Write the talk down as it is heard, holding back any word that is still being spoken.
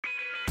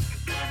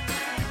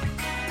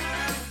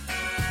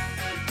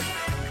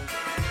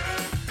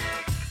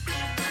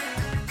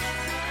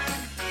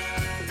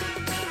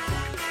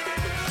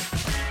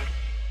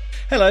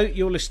Hello,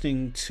 you're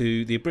listening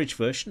to the abridged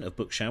version of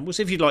Book Shambles.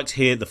 If you'd like to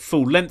hear the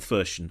full-length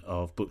version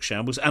of Book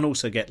Shambles and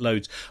also get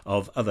loads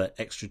of other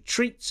extra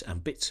treats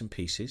and bits and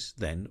pieces,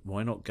 then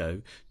why not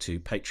go to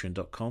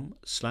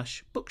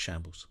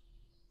patreon.com/bookshambles.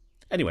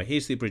 Anyway,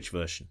 here's the abridged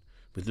version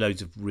with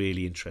loads of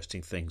really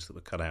interesting things that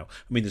were cut out.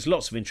 I mean, there's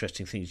lots of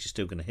interesting things you're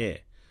still going to hear,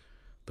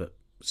 but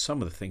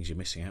some of the things you're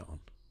missing out on.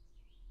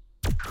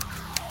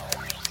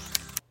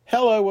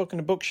 Hello, welcome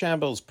to Book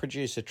Shambles.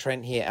 Producer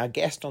Trent here. Our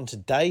guest on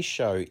today's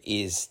show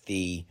is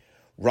the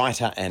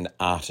writer and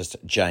artist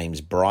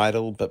James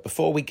Bridle. But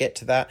before we get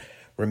to that,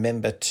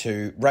 remember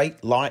to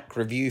rate, like,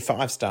 review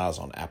 5 stars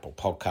on Apple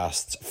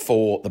Podcasts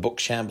for the Book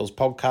Shambles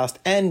podcast.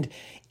 And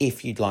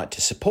if you'd like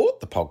to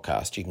support the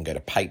podcast, you can go to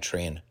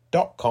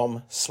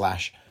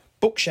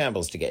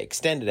patreon.com/bookshambles to get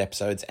extended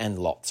episodes and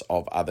lots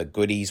of other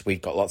goodies.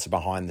 We've got lots of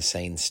behind the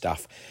scenes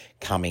stuff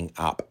coming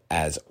up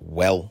as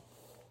well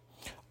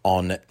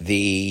on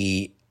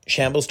the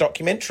Shambles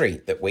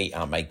documentary that we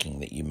are making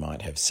that you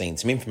might have seen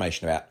some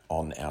information about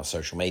on our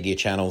social media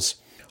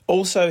channels.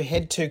 Also,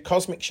 head to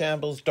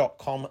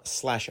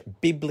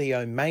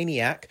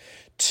cosmicshambles.com/bibliomaniac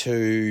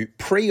to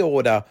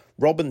pre-order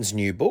Robin's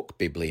new book,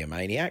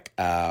 Bibliomaniac,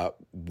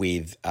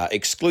 with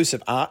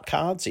exclusive art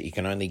cards that you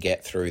can only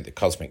get through the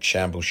Cosmic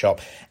Shambles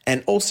shop.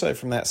 And also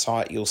from that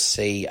site, you'll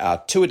see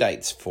tour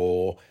dates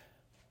for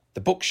the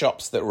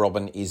bookshops that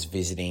Robin is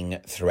visiting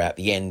throughout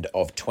the end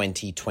of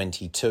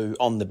 2022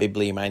 on the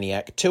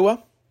Bibliomaniac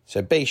tour.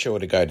 So be sure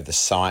to go to the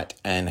site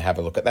and have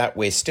a look at that.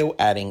 We're still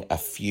adding a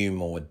few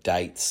more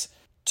dates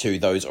to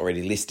those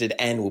already listed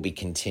and we'll be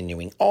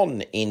continuing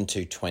on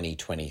into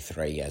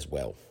 2023 as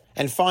well.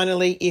 And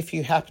finally, if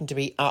you happen to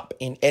be up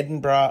in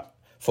Edinburgh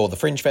for the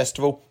Fringe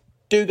Festival,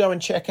 do go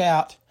and check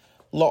out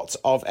lots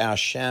of our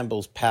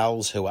Shambles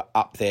pals who are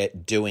up there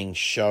doing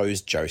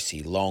shows.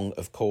 Josie Long,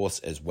 of course,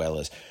 as well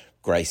as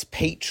Grace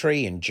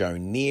Petrie and Joe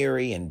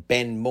Neary and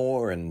Ben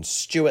Moore and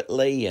Stuart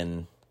Lee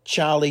and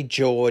Charlie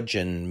George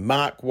and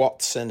Mark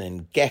Watson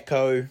and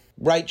Gecko,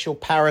 Rachel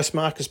Paris,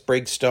 Marcus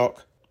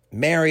Brigstock,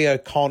 Mary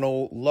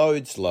O'Connell,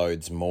 loads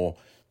more.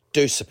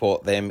 Do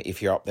support them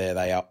if you're up there.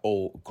 They are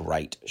all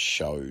great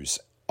shows,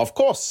 of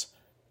course.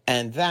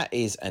 And that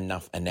is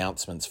enough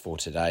announcements for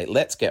today.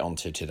 Let's get on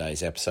to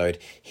today's episode.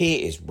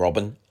 Here is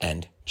Robin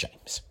and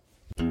James.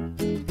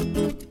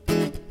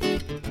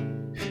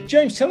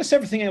 James, tell us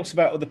everything else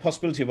about the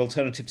possibility of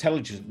alternative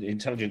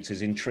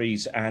intelligences in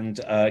trees and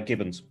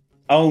gibbons.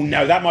 Oh,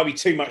 no, that might be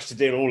too much to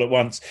deal all at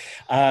once.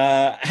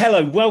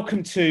 Hello,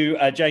 welcome to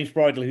James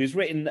Bridle, who's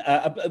written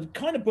a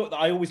kind of book that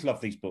I always love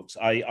these books.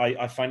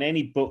 I find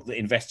any book that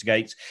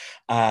investigates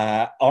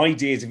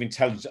ideas of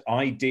intelligence,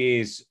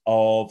 ideas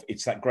of,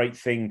 it's that great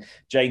thing,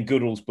 Jane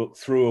Goodall's book,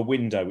 Through a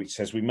Window, which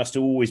says we must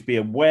always be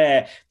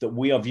aware that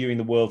we are viewing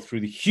the world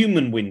through the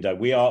human window.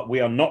 We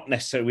are not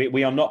necessarily,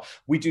 we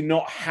do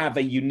not have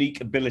a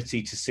unique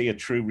ability to see a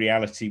true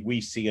reality.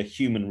 We see a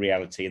human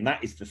reality. And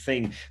that is the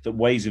thing that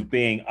Ways of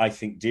Being, I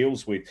think,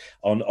 deals with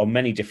on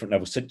many different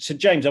levels. So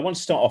James, I want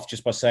to start off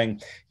just by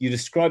saying you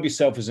describe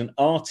yourself as an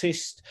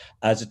artist,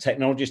 as a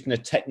technologist and a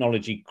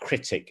technology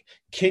critic.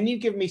 Can you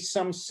give me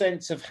some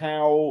sense of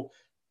how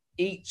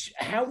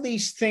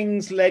these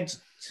things led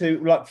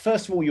to, like,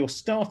 first of all, your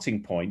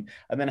starting point,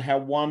 and then how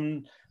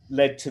one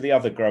led to the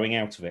other growing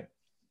out of it?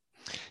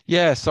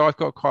 Yeah, so I've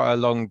got quite a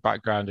long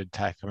background in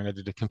tech. I mean, I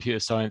did a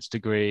computer science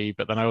degree,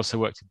 but then I also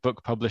worked in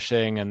book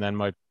publishing, and then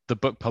the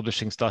book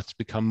publishing started to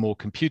become more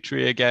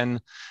computery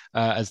again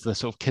as the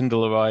sort of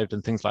Kindle arrived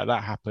and things like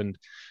that happened.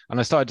 And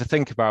I started to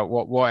think about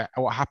what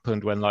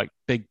happened when, like,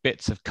 big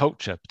bits of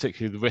culture,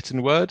 particularly the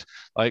written word,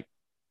 like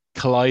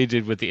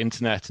collided with the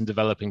internet and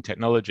developing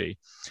technology.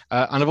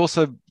 And I've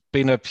also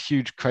been a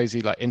huge,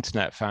 crazy, like,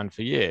 internet fan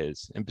for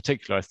years. In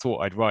particular, I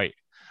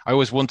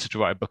always wanted to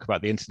write a book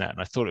about the internet, and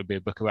I thought it'd be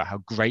a book about how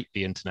great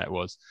the internet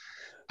was.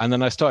 And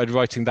then I started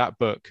writing that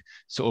book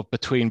sort of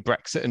between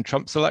Brexit and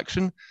Trump's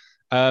election.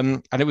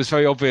 And it was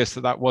very obvious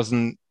that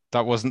wasn't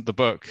the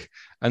book.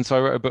 And so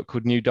I wrote a book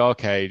called New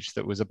Dark Age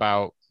that was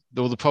about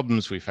all the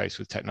problems we face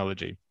with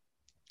technology.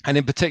 And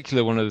in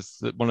particular, one of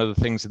the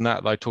things in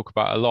that I talk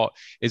about a lot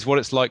is what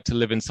it's like to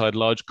live inside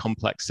large,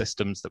 complex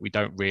systems that we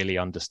don't really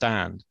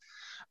understand.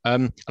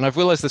 And I've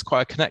realized there's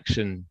quite a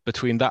connection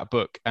between that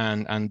book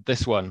and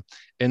this one,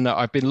 in that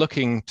I've been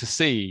looking to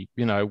see,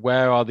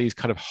 where are these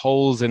kind of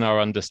holes in our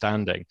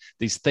understanding,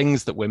 these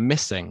things that we're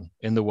missing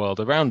in the world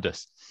around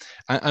us.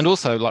 And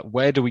also, like,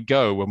 where do we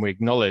go when we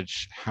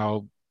acknowledge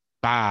how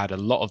bad a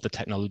lot of the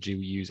technology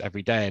we use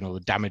every day and all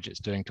the damage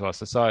it's doing to our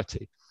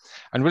society?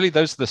 And really,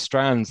 those are the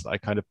strands that I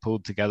kind of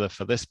pulled together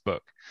for this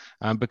book,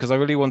 because I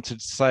really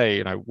wanted to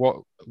say,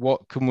 what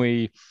can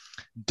we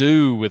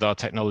do with our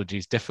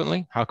technologies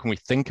differently? How can we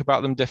think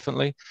about them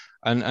differently?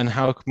 And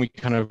how can we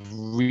kind of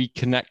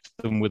reconnect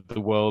them with the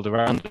world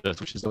around us,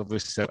 which is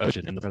obviously so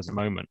urgent in the present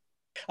moment?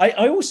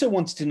 I also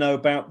wanted to know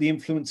about the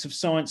influence of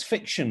science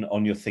fiction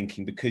on your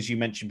thinking, because you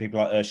mentioned people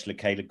like Ursula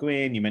K. Le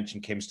Guin, you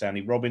mentioned Kim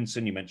Stanley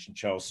Robinson, you mentioned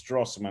Charles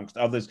Stross, amongst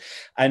others.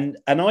 And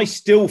I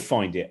still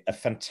find it a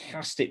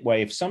fantastic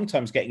way of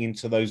sometimes getting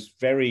into those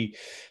very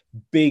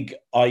big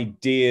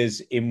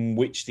ideas in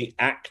which the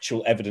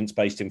actual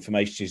evidence-based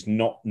information is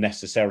not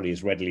necessarily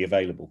as readily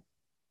available.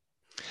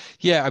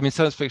 Yeah, I mean,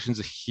 science fiction is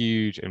a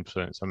huge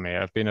influence on me.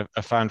 I've been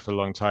a fan for a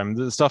long time.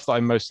 The stuff that I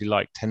mostly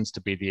like tends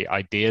to be the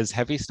ideas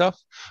heavy stuff,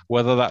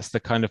 whether that's the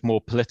kind of more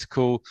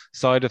political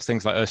side of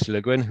things like Ursula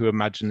Le Guin, who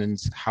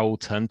imagines how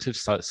alternative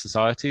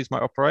societies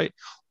might operate,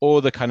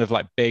 or the kind of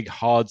like big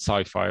hard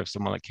sci-fi of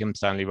someone like Kim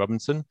Stanley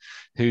Robinson,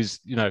 who's,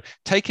 you know,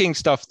 taking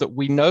stuff that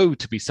we know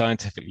to be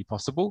scientifically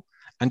possible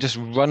and just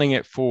running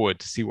it forward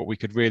to see what we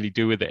could really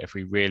do with it if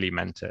we really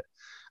meant it.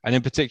 And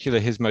in particular,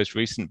 his most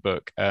recent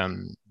book,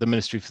 The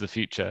Ministry for the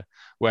Future,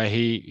 where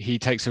he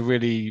takes a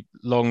really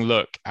long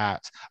look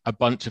at a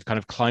bunch of kind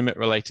of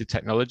climate-related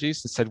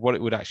technologies and said what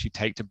it would actually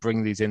take to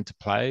bring these into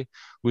play,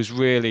 was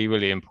really,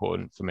 really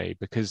important for me,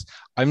 because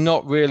I'm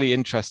not really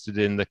interested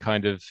in the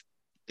kind of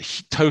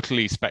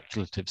totally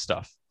speculative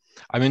stuff.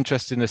 I'm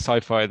interested in a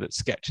sci-fi that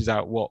sketches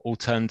out what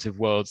alternative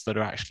worlds that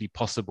are actually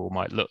possible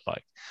might look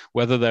like,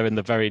 whether they're in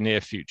the very near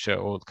future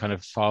or kind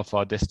of far,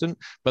 far distant.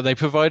 But they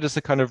provide us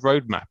a kind of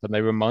roadmap, and they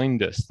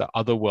remind us that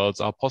other worlds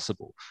are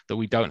possible, that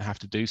we don't have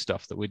to do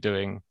stuff that we're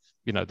doing,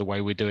 you know, the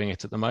way we're doing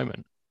it at the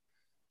moment.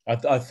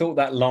 I thought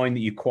that line that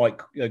you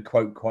quote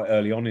quite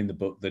early on in the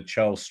book, the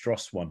Charles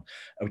Stross one,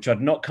 which I'd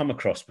not come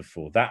across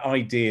before, that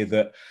idea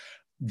that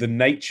the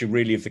nature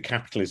really of the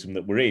capitalism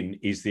that we're in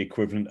is the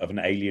equivalent of an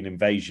alien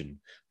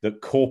invasion,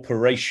 that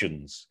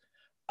corporations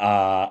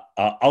are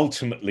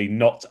ultimately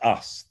not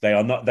us. They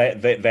are not,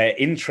 their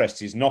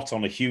interest is not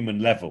on a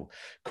human level.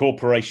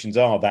 Corporations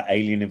are that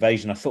alien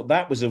invasion. I thought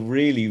that was a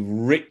really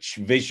rich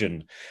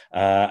vision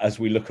as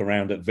we look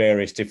around at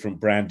various different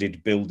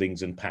branded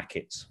buildings and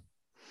packets.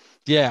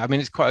 Yeah, I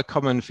mean, it's quite a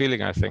common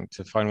feeling, I think,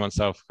 to find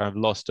oneself kind of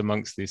lost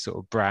amongst these sort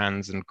of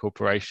brands and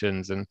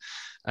corporations and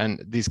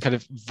these kind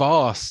of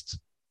vast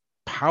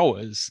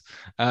powers,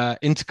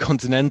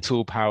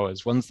 intercontinental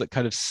powers, ones that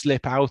kind of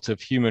slip out of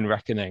human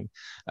reckoning,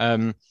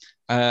 and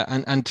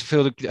to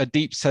feel a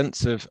deep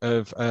sense of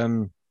what's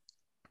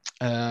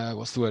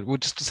the word? We're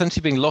just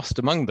essentially being lost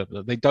among them.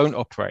 That they don't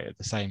operate at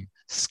the same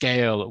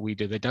scale that we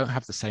do. They don't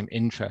have the same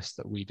interests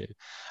that we do.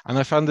 And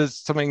I found there's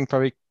something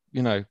very,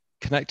 you know,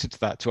 connected to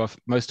that, to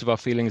most of our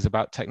feelings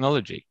about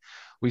technology.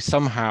 We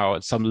somehow,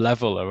 at some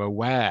level, are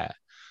aware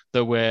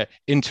that we're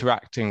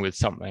interacting with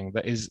something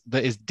that is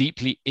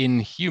deeply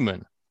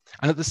inhuman.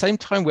 And at the same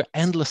time, we're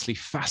endlessly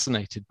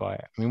fascinated by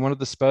it. I mean, one of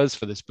the spurs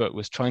for this book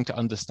was trying to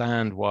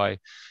understand why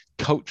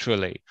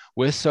culturally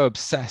we're so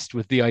obsessed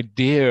with the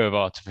idea of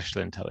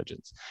artificial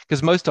intelligence,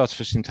 because most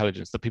artificial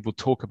intelligence that people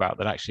talk about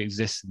that actually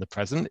exists in the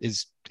present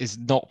is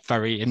not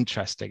very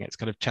interesting. It's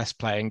kind of chess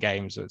playing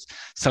games, or it's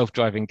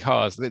self-driving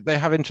cars. They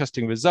have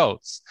interesting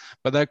results,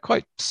 but they're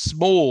quite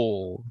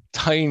small,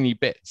 tiny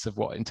bits of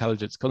what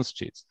intelligence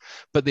constitutes.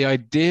 But the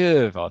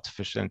idea of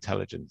artificial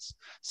intelligence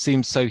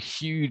seems so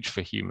huge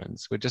for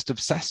humans. We're just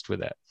obsessed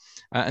with it,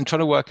 and trying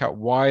to work out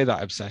why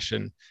that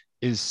obsession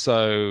is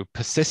so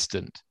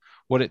persistent,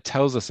 what it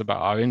tells us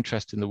about our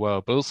interest in the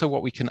world, but also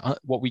what we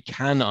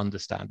can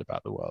understand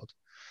about the world.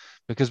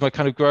 Because my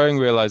kind of growing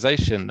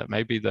realization that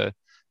maybe the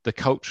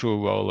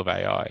cultural role of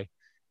AI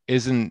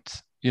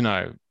isn't, you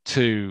know,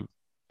 to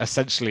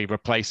essentially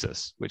replace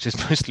us, which is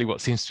mostly what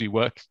seems to be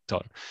worked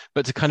on,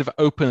 but to kind of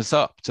open us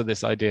up to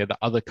this idea that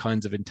other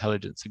kinds of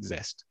intelligence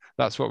exist.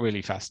 That's what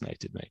really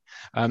fascinated me,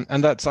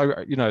 and that's,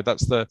 you know,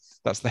 that's the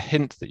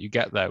hint that you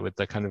get there with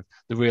the kind of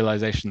the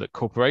realization that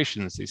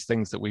corporations, these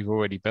things that we've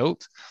already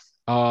built,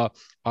 are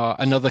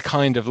another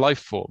kind of life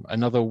form,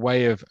 another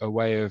way of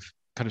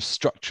kind of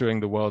structuring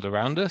the world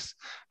around us.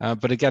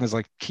 But again, as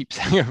I keep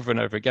saying over and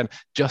over again,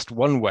 just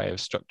one way of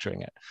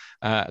structuring it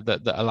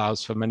that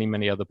allows for many,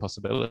 many other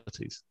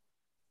possibilities.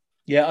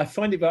 Yeah, I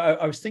find it.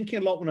 I was thinking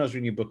a lot when I was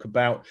reading your book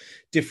about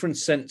different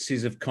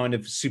senses of kind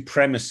of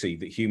supremacy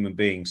that human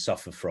beings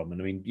suffer from. And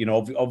I mean, you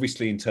know,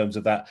 obviously in terms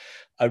of that,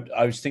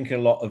 I was thinking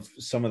a lot of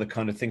some of the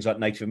kind of things like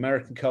Native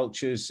American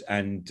cultures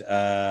and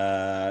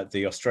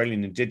the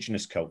Australian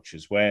Indigenous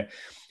cultures, where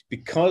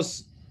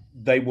because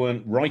they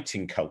weren't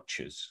writing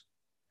cultures,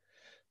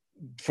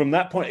 from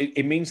that point,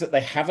 it means that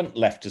they haven't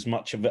left as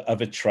much of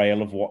a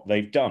trail of what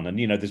they've done. And,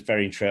 you know, there's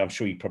very interesting, I'm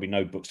sure you probably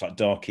know books like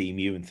Dark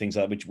Emu and things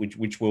like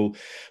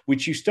that,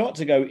 which you start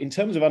to go, in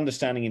terms of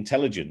understanding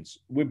intelligence,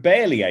 we're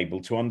barely able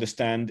to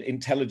understand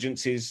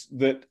intelligences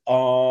that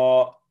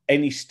are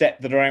any step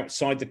that are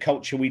outside the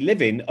culture we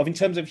live in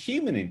terms of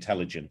human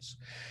intelligence.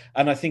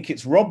 And I think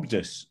it's robbed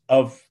us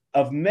of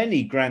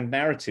many grand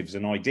narratives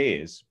and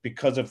ideas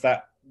because of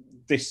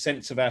this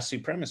sense of our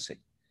supremacy.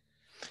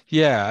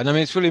 Yeah, and I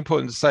mean, it's really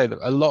important to say that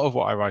a lot of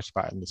what I write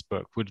about in this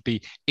book would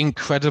be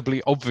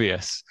incredibly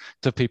obvious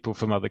to people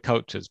from other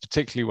cultures,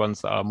 particularly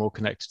ones that are more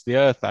connected to the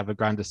earth, that have a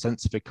grander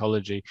sense of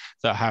ecology,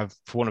 that have,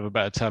 for want of a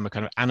better term, a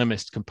kind of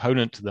animist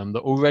component to them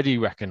that already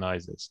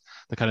recognizes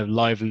the kind of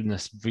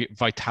liveliness,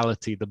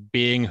 vitality, the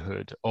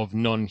beinghood of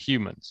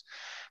non-humans.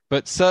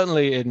 But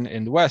certainly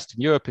in the West,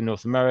 in Europe, in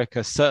North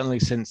America, certainly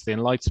since the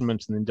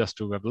Enlightenment and the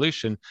Industrial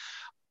Revolution,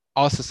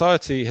 our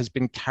society has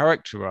been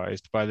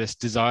characterized by this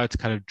desire to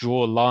kind of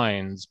draw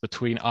lines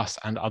between us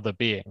and other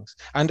beings,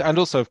 and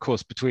also, of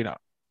course, between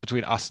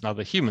us and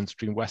other humans,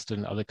 between Western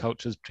and other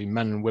cultures, between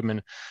men and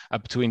women,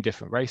 between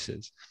different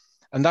races.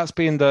 And that's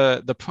been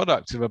the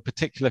product of a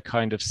particular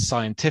kind of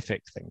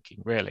scientific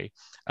thinking, really.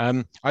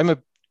 I'm a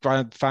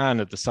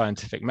fan of the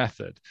scientific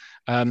method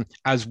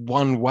as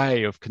one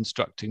way of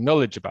constructing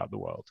knowledge about the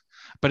world.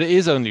 But it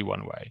is only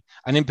one way.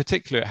 And in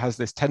particular, it has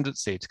this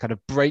tendency to kind of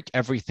break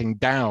everything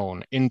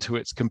down into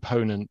its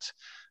component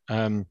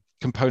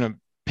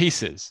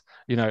pieces.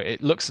 You know,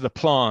 it looks at a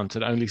plant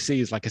and only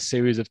sees like a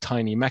series of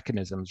tiny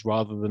mechanisms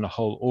rather than a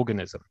whole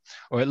organism.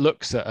 Or it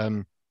looks at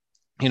an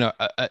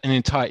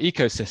entire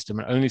ecosystem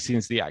and only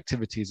sees the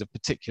activities of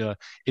particular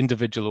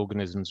individual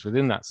organisms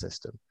within that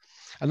system.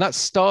 And that's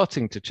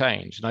starting to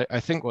change. And I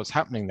think what's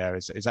happening there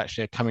is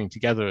actually a coming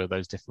together of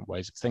those different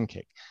ways of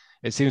thinking.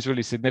 It seems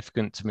really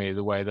significant to me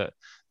the way that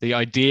the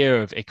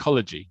idea of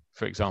ecology,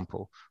 for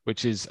example,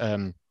 which is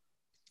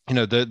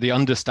the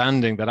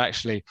understanding that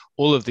actually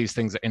all of these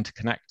things are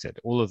interconnected,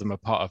 all of them are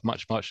part of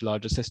much, much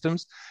larger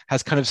systems,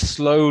 has kind of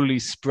slowly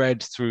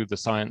spread through the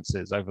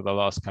sciences over the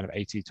last kind of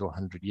 80 to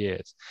 100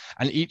 years.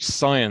 And each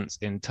science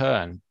in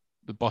turn,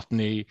 the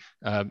botany,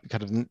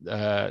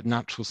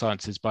 natural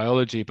sciences,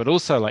 biology, but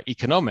also like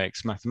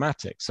economics,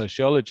 mathematics,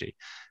 sociology,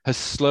 has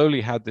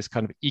slowly had this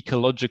kind of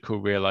ecological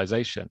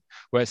realization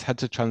where it's had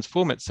to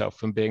transform itself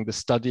from being the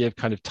study of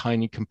kind of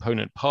tiny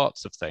component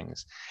parts of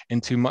things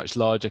into much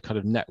larger kind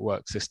of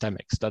network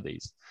systemic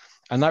studies.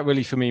 And that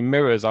really, for me,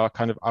 mirrors our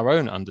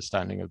own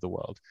understanding of the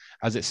world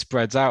as it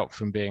spreads out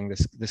from being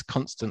this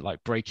constant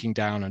like breaking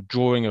down and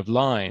drawing of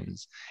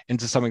lines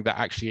into something that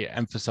actually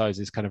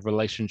emphasizes kind of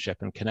relationship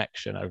and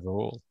connection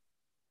overall.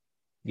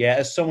 Yeah,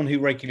 as someone who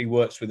regularly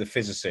works with a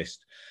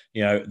physicist,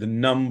 you know, the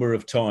number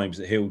of times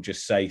that he'll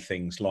just say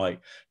things like,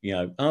 you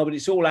know, oh, but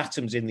it's all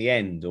atoms in the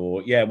end,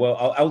 or yeah,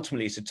 well,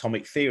 ultimately it's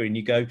atomic theory, and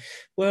you go,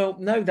 well,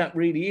 no, that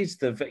really is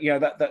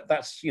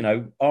that's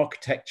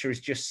architecture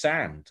is just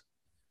sand.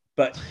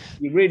 But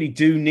you really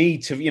do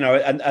need to,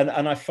 and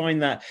I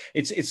find that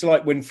it's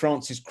like when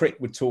Francis Crick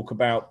would talk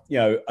about,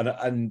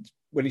 and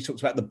when he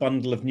talks about the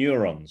bundle of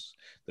neurons,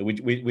 that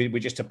we're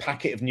just a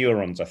packet of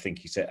neurons, I think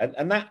he said.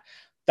 And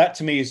that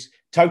to me is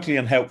totally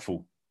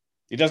unhelpful.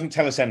 It doesn't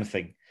tell us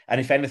anything. And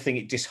if anything,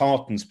 it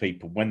disheartens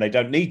people when they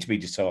don't need to be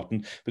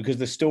disheartened, because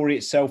the story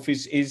itself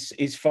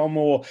is far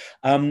more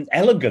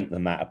elegant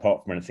than that,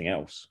 apart from anything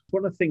else.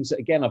 One of the things that,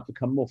 again, I've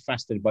become more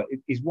fascinated by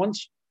is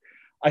once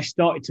I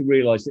started to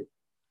realize that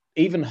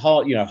even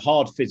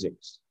hard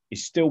physics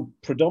is still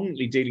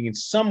predominantly dealing in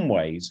some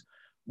ways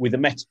with a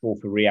metaphor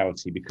for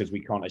reality, because we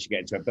can't actually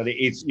get into it. But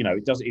it is,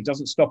 it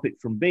doesn't stop it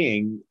from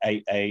being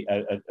a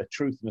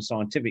truth and a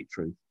scientific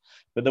truth.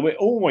 But that we're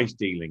always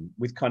dealing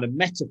with kind of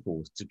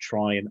metaphors to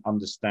try and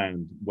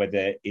understand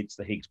whether it's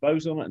the Higgs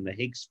boson and the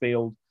Higgs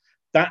field.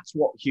 That's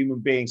what human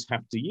beings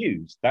have to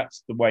use.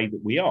 That's the way that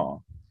we are.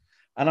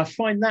 And I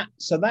find that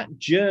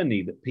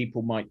journey that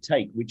people might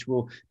take,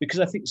 because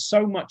I think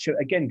so much,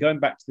 again, going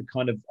back to the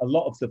kind of a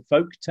lot of the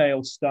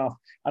folktale stuff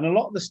and a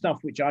lot of the stuff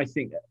which I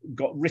think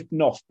got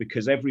written off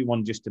because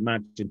everyone just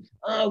imagined,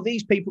 oh,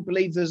 these people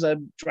believe there's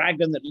a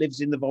dragon that lives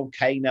in the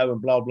volcano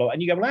and blah, blah.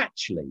 And you go, well,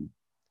 actually,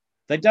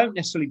 they don't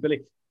necessarily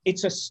believe.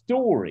 It's a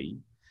story.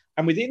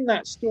 And within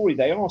that story,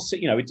 they are,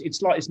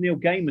 it's like, as Neil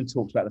Gaiman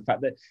talks about the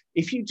fact that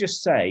if you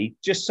just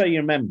so you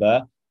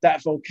remember,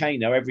 that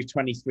volcano every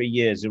 23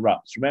 years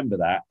erupts. Remember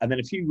that. And then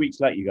a few weeks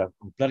later, you go,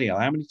 oh, bloody hell,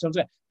 how many times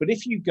that? But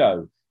if you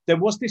go, there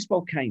was this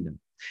volcano.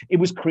 It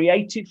was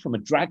created from a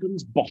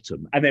dragon's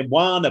bottom. And then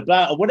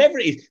or whatever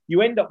it is,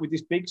 you end up with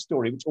this big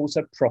story, which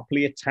also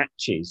properly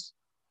attaches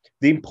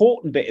the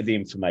important bit of the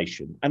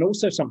information and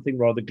also something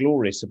rather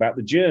glorious about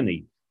the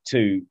journey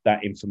to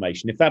that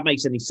information, if that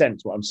makes any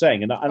sense, what I'm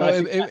saying.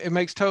 It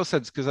makes total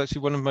sense, because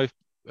actually one of my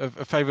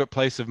a favorite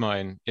place of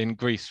mine in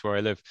Greece, where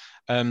I live,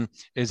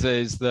 is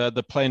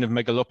the plain of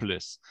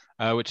Megalopolis,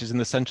 which is in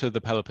the center of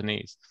the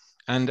Peloponnese.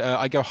 And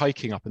I go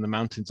hiking up in the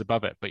mountains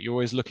above it, but you're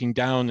always looking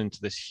down into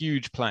this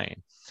huge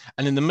plain.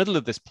 And in the middle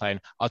of this plain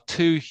are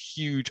two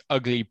huge,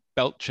 ugly,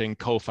 belching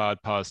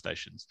coal-fired power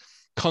stations.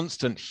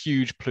 Constant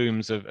huge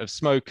plumes of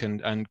smoke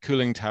and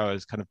cooling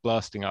towers kind of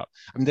blasting up.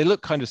 I mean, they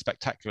look kind of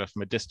spectacular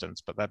from a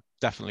distance, but they're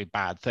definitely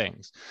bad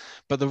things.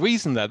 But the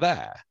reason they're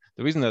there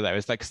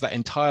is because that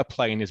entire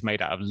plain is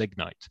made out of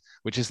lignite,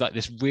 which is like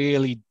this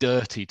really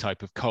dirty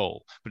type of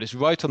coal, but it's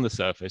right on the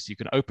surface. You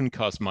can open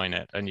cast mine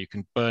it and you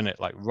can burn it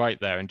like right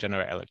there and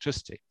generate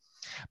electricity.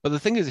 But the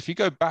thing is, if you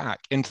go back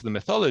into the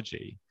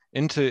mythology,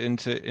 into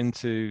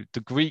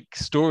the Greek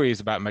stories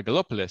about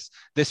Megalopolis,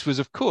 this was,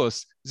 of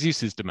course,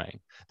 Zeus's domain.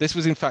 This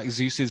was, in fact,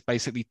 Zeus's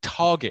basically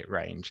target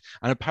range,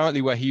 and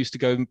apparently where he used to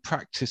go and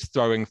practice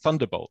throwing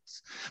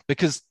thunderbolts,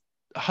 because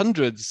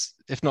hundreds,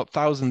 if not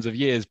thousands of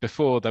years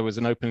before there was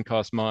an open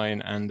cast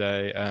mine and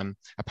a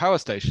power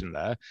station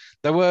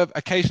there were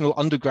occasional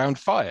underground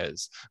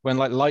fires when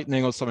like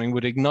lightning or something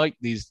would ignite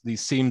these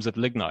seams of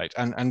lignite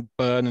and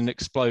burn and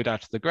explode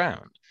out of the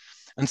ground.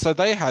 And so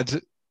they had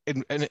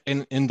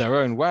in their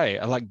own way,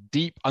 a like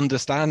deep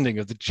understanding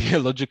of the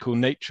geological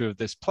nature of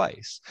this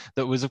place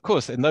that was, of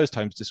course, in those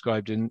times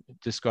described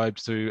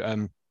through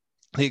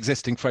the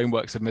existing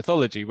frameworks of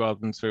mythology rather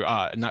than through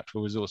a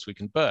natural resource we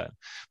can burn.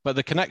 But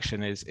the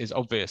connection is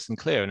obvious and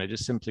clear, and they're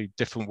just simply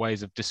different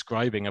ways of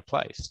describing a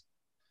place.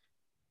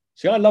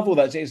 See, I love all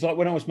that. It's like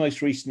when I was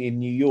most recently in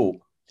New York,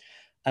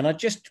 and I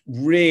just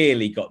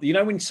really got,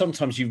 when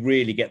sometimes you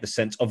really get the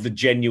sense of the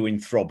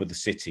genuine throb of the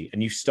city,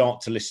 and you start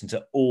to listen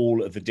to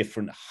all of the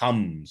different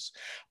hums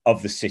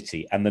of the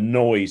city and the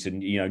noise. And,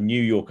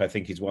 New York, I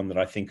think, is one that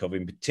I think of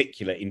in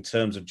particular in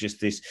terms of just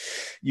this,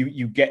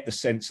 you get the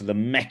sense of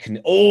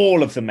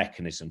all of the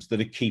mechanisms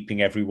that are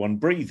keeping everyone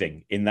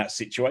breathing in that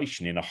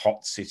situation, in a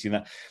hot city.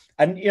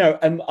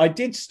 And I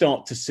did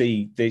start to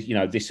see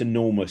this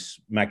enormous,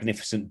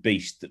 magnificent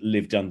beast that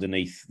lived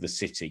underneath the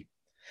city,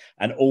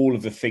 and all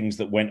of the things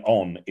that went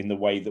on in the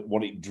way that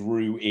what it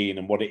drew in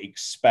and what it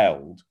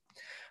expelled.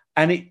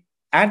 And it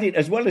added,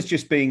 as well as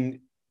just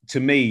being, to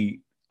me,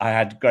 I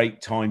had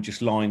great time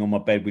just lying on my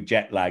bed with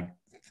jet lag,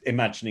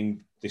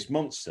 imagining this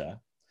monster.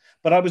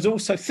 But I was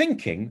also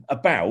thinking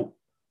about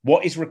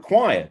what is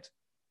required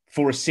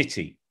for a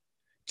city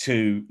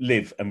to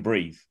live and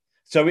breathe.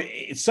 So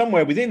it's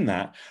somewhere within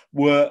that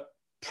were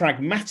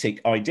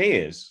pragmatic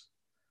ideas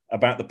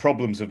about the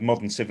problems of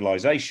modern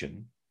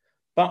civilization,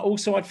 but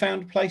also I'd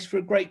found a place for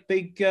a great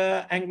big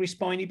angry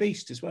spiny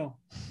beast as well.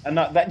 And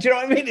that do you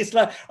know what I mean? It's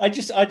like I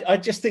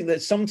just think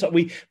that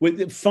sometimes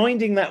we're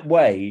finding that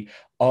way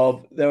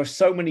of, there are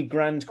so many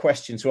grand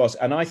questions to ask.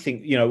 And I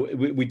think,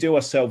 we do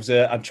ourselves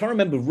I'm trying to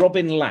remember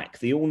Robin Lack,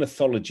 the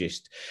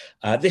ornithologist.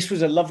 This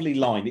was a lovely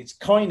line. It's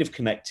kind of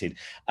connected.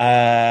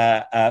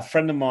 A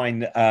friend of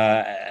mine,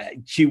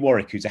 Hugh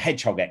Warwick, who's a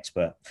hedgehog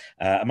expert,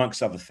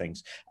 amongst other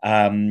things.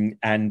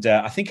 And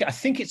I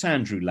think it's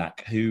Andrew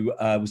Lack, who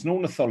was an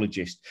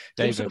ornithologist,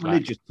 also a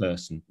religious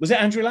person. Was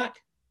it Andrew Lack?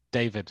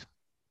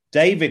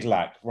 David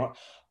Lack, right?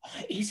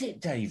 Is it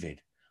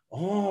David?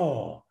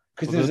 Oh,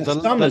 because there's a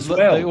son as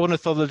well. The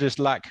ornithologist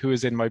Lack, who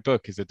is in my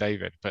book, is a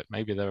David, but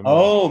maybe there are more.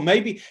 Oh,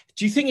 maybe.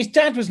 Do you think his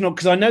dad was not?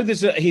 Because I know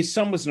his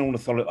son was an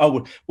ornithologist.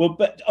 Oh, well,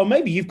 or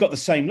maybe you've got the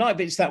same light,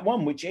 but it's that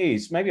one, which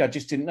is, maybe I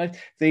just didn't know.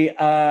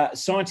 The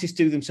scientists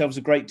do themselves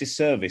a great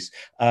disservice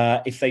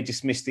if they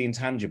dismiss the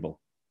intangible.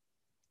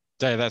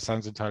 Yeah, that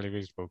sounds entirely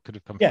reasonable. Could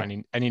have come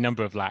from any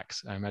number of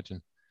Lacks, I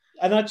imagine.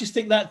 And I just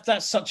think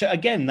that's such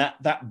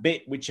that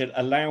bit which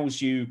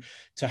allows you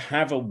to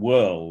have a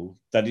world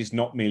that is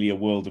not merely a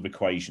world of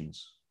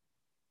equations.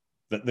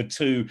 That the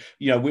two,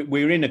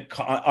 we're in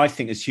I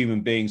think as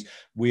human beings,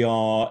 we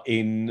are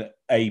in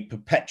a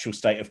perpetual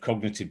state of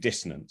cognitive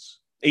dissonance.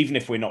 Even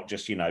if we're not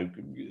just,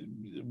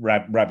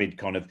 rabid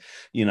kind of,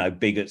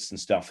 bigots and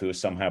stuff who are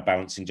somehow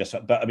balancing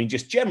but I mean,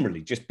 just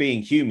generally, just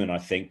being human, I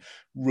think,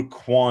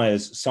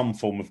 requires some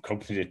form of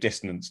cognitive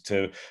dissonance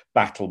to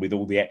battle with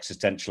all the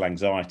existential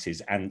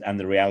anxieties and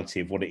the reality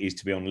of what it is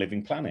to be on a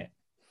living planet.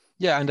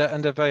 Yeah, and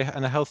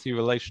a healthy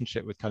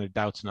relationship with kind of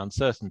doubt and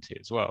uncertainty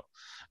as well,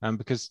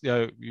 because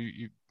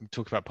you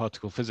talked about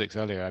particle physics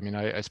earlier. I mean,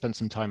 I spent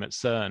some time at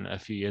CERN a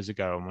few years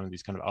ago on one of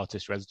these kind of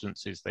artist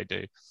residencies they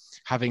do,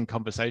 having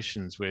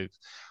conversations with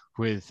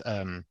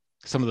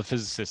some of the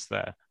physicists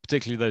there,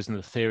 particularly those in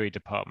the theory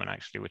department,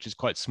 actually, which is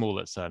quite small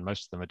at CERN.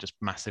 Most of them are just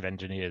massive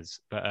engineers,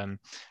 but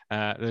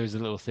there's a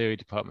little theory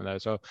department there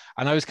as well.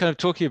 And I was kind of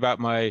talking about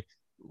my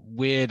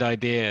weird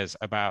ideas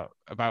about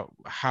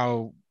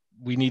how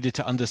we needed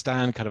to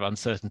understand kind of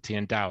uncertainty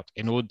and doubt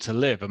in order to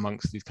live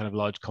amongst these kind of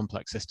large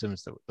complex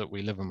systems that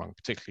we live among,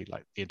 particularly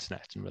like the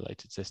internet and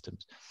related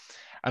systems.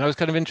 And I was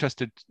kind of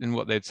interested in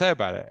what they'd say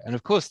about it. And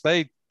of course,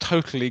 they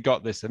totally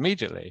got this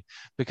immediately,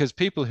 because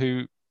people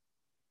who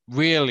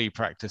really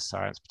practice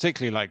science,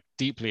 particularly like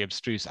deeply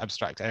abstruse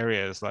abstract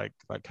areas like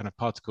kind of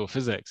particle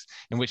physics,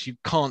 in which you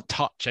can't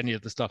touch any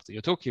of the stuff that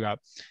you're talking about,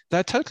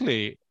 they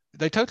totally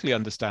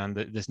understand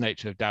this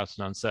nature of doubt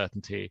and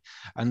uncertainty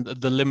and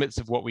the limits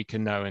of what we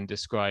can know and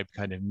describe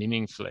kind of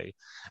meaningfully.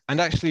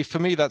 And actually, for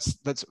me, that's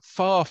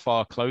far,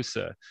 far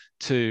closer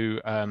to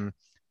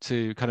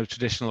kind of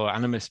traditional or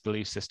animist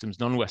belief systems,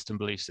 non-Western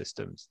belief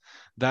systems,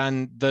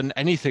 than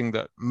anything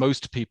that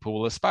most people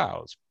will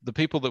espouse. The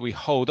people that we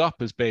hold up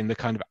as being the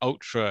kind of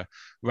ultra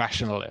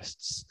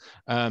rationalists,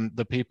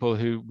 the people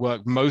who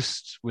work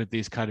most with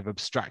these kind of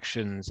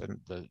abstractions and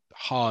the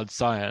hard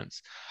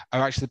science,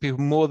 are actually the people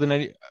more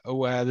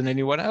aware than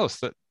anyone else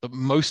that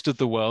most of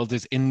the world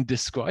is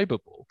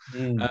indescribable,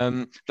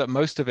 that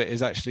most of it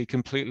is actually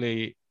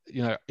completely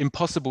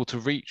impossible to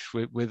reach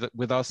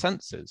with our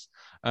senses,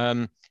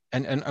 and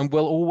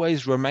will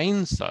always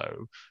remain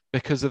so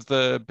because of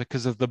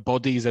the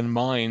bodies and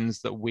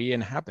minds that we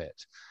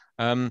inhabit.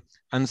 And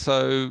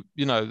so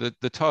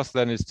the task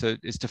then is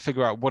to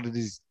figure out what it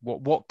is,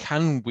 what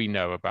can we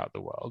know about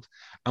the world,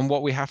 and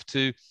what we have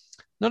to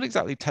not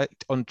exactly take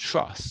on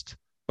trust,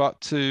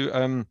 but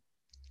to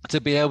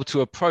be able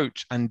to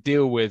approach and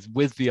deal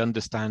with the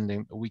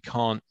understanding that we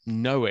can't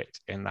know it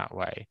in that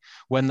way,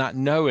 when that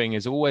knowing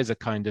is always a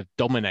kind of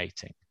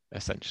dominating.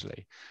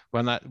 essentially,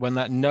 when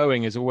that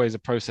knowing is always a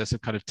process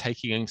of kind of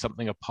taking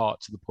something apart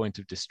to the point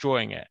of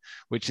destroying it,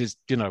 which is,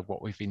 you know,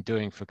 what we've been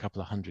doing for a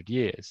couple of hundred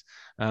years.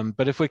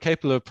 But if we're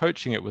capable of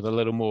approaching it with a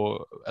little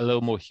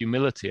more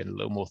humility and a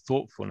little more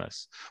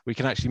thoughtfulness, we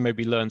can actually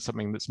maybe learn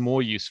something that's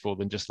more useful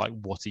than just like,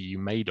 what are you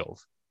made of?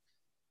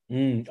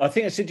 I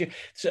think I said,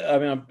 I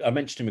mean, I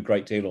mentioned him a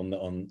great deal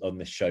on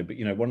this show, but,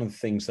 you know, one of the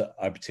things that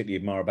I particularly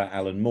admire about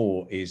Alan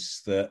Moore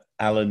is that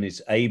Alan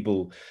is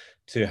able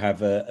to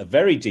have a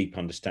very deep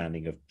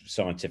understanding of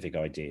scientific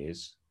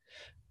ideas,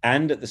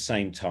 and at the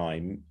same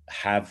time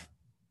have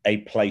a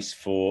place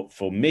for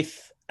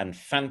myth and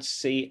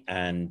fantasy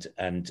and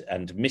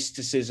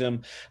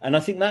mysticism. And I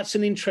think that's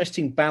an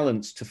interesting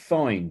balance to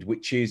find,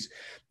 which is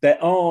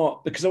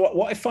because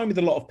what I find with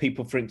a lot of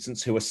people, for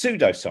instance, who are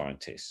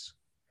pseudoscientists,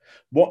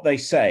 what they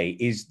say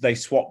is they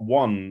swap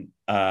one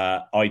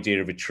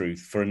idea of a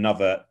truth for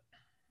another,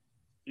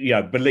 you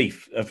know,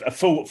 belief, a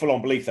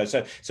full-on belief, though.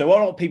 So a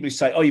lot of people who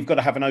say, oh, you've got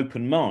to have an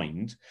open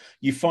mind,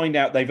 you find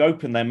out they've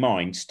opened their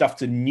mind,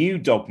 stuffed a new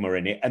dogma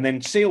in it, and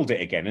then sealed it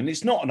again. And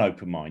it's not an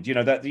open mind. You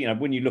know, that, you know,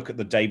 when you look at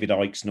the David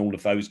Icke and all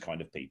of those kind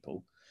of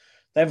people,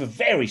 they have a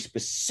very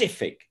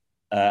specific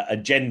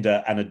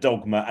agenda and a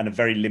dogma and a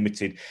very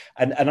limited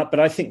but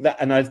I think that,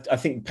 and I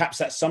think perhaps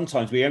that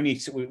sometimes we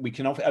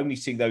can only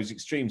see those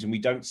extremes, and we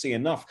don't see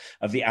enough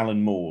of the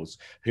Alan Moores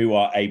who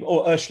are able,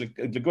 or Ursula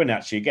Le Guin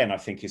actually, again, I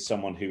think is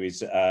someone who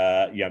is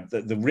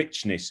the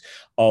richness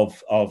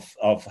of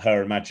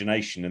her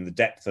imagination and the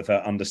depth of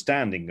her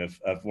understanding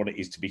of what it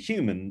is to be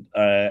human.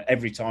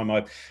 Every time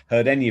I've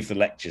heard any of the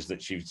lectures that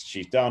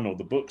she's done or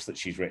the books that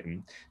she's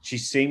written, she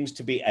seems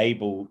to be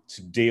able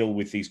to deal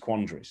with these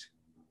quandaries.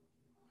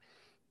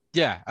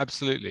 Yeah,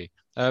 absolutely.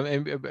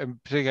 In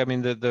particular, I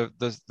mean,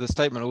 the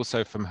statement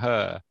also from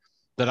her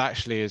that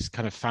actually is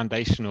kind of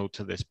foundational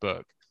to this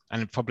book,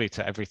 and probably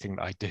to everything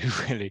that I do,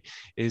 really,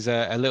 is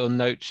a little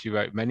note she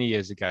wrote many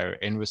years ago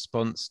in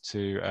response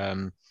to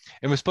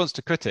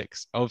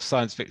critics of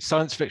science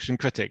fiction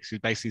critics who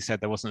basically said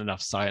there wasn't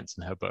enough science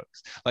in her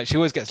books. Like, she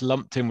always gets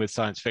lumped in with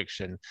science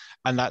fiction,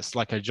 and that's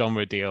like a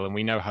genre deal, and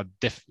we know how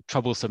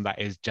troublesome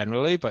that is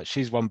generally. But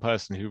she's one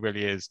person who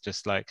really is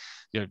just like,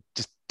 you know,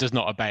 just does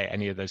not obey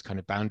any of those kind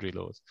of boundary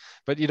laws.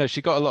 But, you know,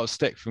 she got a lot of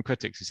stick from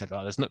critics who said,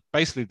 oh, there's not,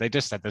 basically they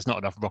just said there's not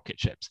enough rocket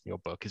ships in your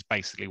book, is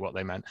basically what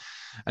they meant.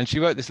 And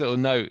she wrote this little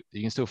note that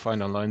you can still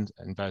find online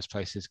in various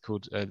places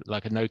called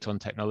like a note on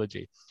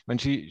technology. When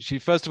she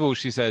first of all,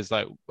 she says,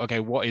 like, okay,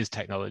 what is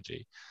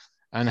technology?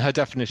 And her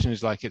definition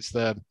is like, she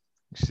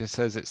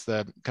says it's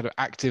the kind of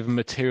active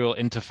material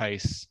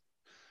interface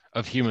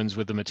of humans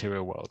with the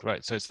material world,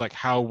 right? So it's like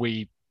how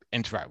we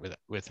interact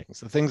with things,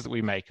 the things that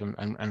we make,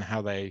 and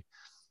how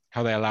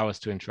they allow us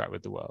to interact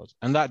with the world.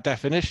 And that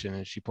definition,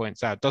 as she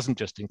points out, doesn't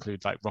just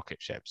include like rocket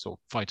ships or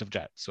fighter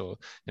jets or,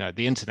 you know,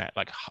 the internet,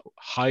 like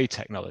high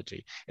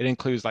technology. It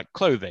includes like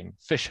clothing,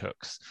 fish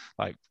hooks,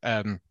 like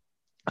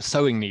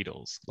sewing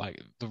needles,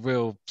 like the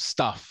real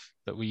stuff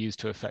that we use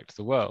to affect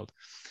the world.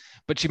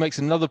 But she makes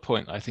another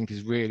point I think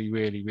is really,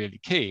 really, really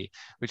key,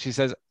 which she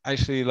says,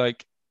 actually,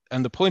 like,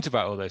 and the point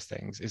about all those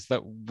things is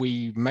that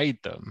we made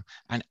them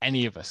and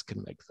any of us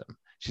can make them.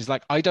 She's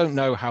like, I don't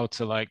know how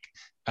to like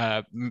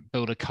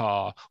build a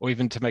car or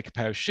even to make a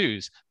pair of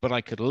shoes, but I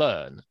could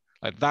learn.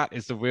 Like, that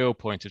is the real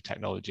point of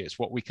technology. It's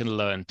what we can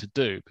learn to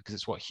do, because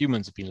it's what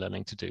humans have been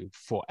learning to do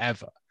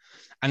forever.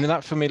 And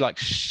that, for me, like,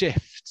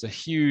 shifts a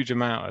huge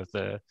amount of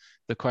the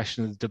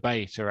question of the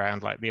debate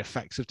around like the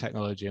effects of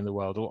technology in the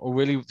world, or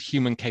really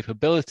human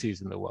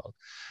capabilities in the world,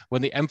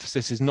 when the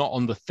emphasis is not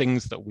on the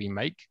things that we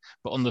make,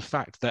 but on the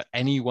fact that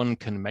anyone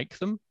can make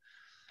them.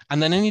 And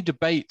then any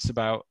debates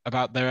about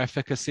their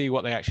efficacy,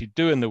 what they actually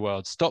do in the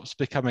world, stops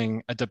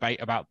becoming a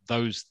debate about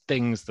those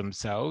things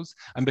themselves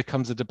and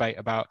becomes a debate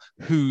about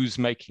who's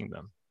making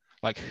them.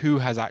 Like, who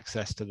has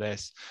access to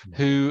this,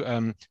 who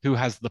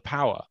has the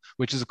power,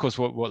 which is, of course,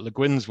 what Le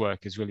Guin's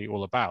work is really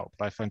all about.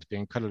 But I find to be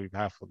incredibly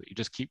powerful that you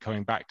just keep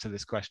coming back to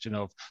this question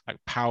of like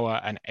power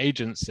and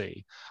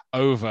agency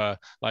over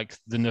like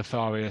the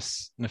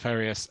nefarious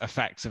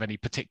effects of any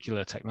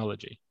particular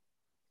technology.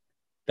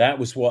 That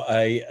was what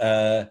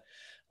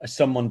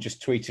someone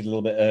just tweeted a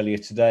little bit earlier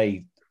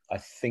today. I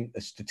think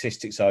the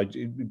statistics are,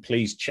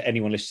 please,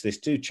 anyone listening to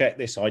this, do check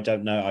this. I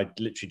don't know. I'd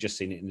literally just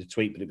seen it in the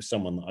tweet, but it was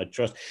someone that I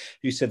trust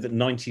who said that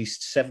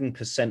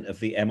 97%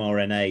 of the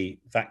mRNA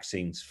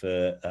vaccines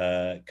for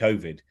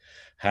COVID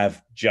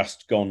have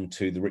just gone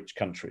to the rich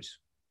countries.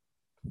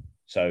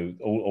 So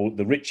all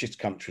the richest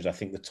countries, I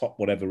think the top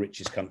whatever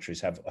richest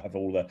countries have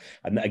all the,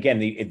 and again,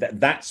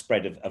 that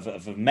spread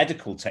of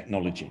medical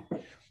technology.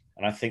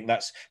 And I think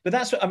that's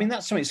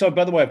something. So,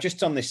 by the way, I've just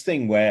done this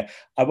thing where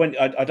I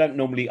don't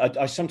normally,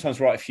 I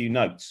sometimes write a few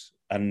notes,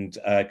 and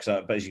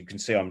but as you can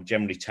see, I'm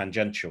generally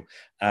tangential.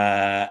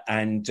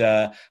 And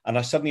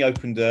I suddenly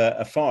opened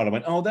a file. I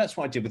went, oh, that's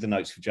what I did with the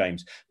notes for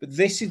James. But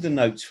this is the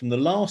notes from the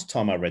last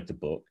time I read the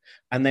book,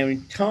 and they're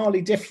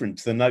entirely different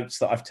to the notes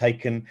that I've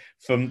taken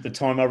from the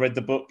time I read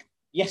the book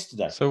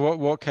yesterday. So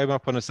what came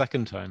up on a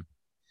second time?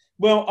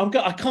 Well,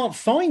 I can't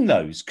find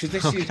those because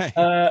this is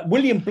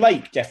William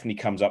Blake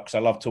definitely comes up because I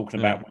love talking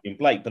about William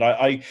Blake. But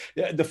I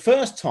the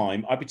first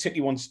time I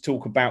particularly wanted to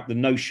talk about the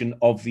notion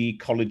of the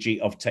ecology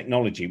of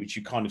technology, which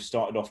you kind of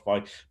started off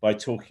by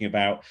talking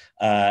about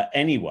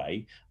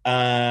anyway.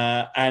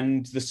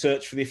 And the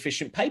search for the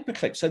efficient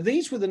paperclip. So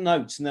these were the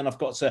notes, and then I've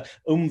got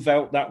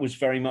Umwelt. That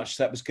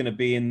was going to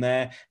be in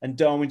there, and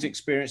Darwin's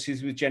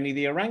experiences with Jenny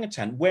the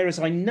orangutan. Whereas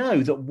I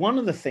know that one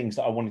of the things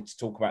that I wanted to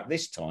talk about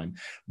this time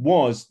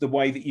was the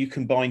way that you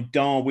combine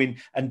Darwin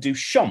and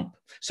Duchamp.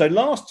 So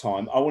last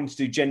time I wanted to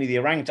do Jenny the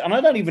orangutan, and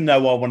I don't even know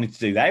why I wanted to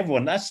do that.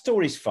 Everyone, that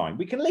story's fine.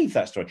 We can leave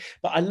that story.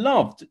 But I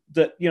loved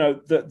that,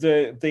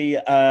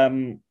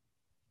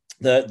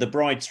 the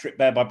bride stripped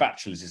bare by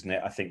bachelors, isn't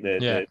it? I think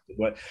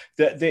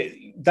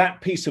that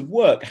piece of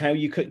work. How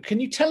you can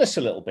you tell us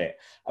a little bit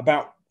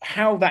about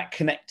how that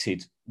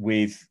connected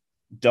with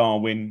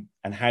Darwin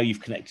and how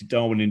you've connected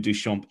Darwin and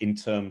Duchamp in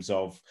terms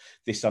of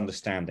this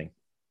understanding?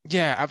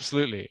 Yeah,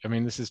 absolutely. I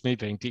mean, this is me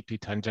being deeply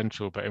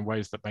tangential, but in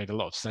ways that made a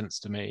lot of sense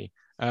to me.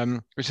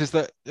 Which is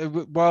that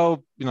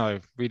while,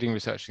 reading,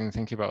 researching, and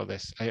thinking about all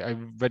this, I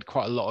read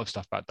quite a lot of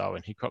stuff about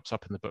Darwin. He crops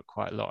up in the book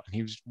quite a lot, and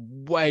he was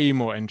way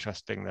more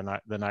interesting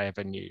than I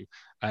ever knew.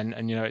 And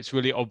it's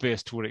really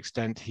obvious to what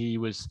extent he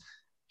was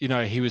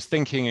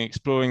thinking and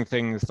exploring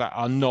things that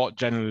are not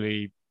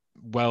generally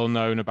well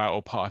known about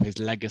or part of his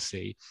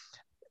legacy.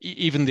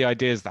 Even the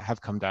ideas that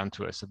have come down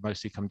to us have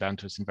mostly come down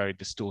to us in very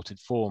distorted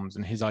forms.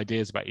 And his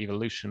ideas about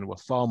evolution were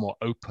far more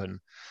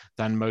open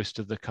than most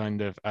of the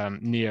kind of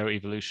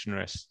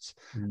neo-evolutionists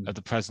of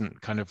the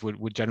present kind of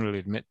would generally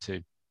admit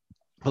to.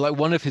 But like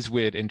one of his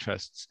weird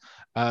interests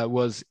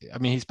was,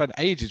 he spent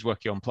ages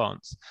working on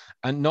plants,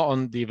 and not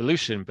on the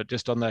evolution, but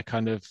just on their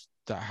kind of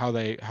how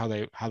they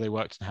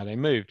worked and how they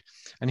moved.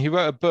 And he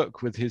wrote a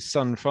book with his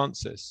son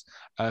Francis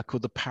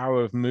called The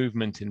Power of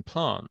Movement in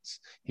Plants.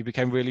 He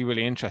became really,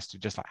 really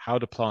interested, just like how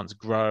do plants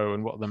grow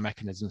and what are the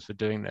mechanisms for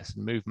doing this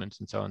and movement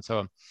and so on and so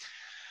on.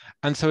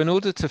 And so in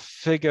order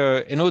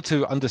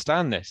to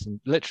understand this and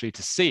literally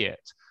to see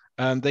it,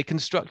 they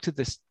constructed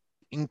this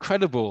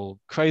incredible,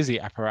 crazy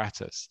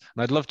apparatus.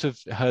 And I'd love to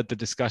have heard the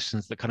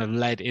discussions that kind of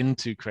led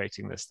into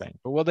creating this thing.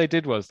 But what they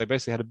did was they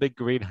basically had a big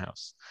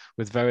greenhouse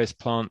with various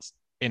plants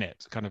in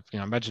it, kind of,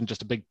 imagine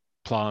just a big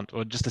plant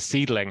or just a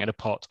seedling in a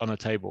pot on a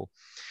table.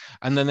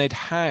 And then they'd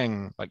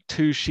hang like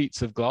 2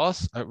 sheets of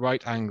glass at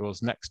right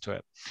angles next to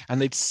it. And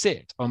they'd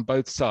sit on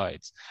both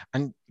sides,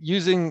 and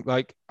using,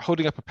 like,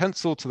 holding up a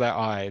pencil to their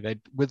eye,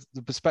 with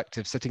the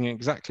perspective sitting in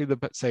exactly the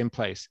same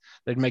place,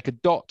 they'd make a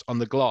dot on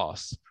the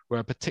glass where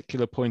a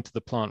particular point of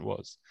the plant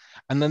was.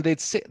 And then they'd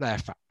sit there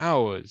for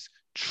hours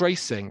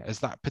tracing as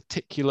that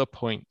particular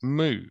point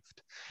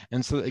moved.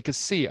 And so that they could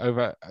see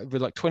over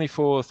like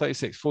 24,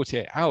 36,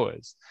 48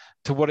 hours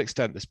to what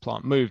extent this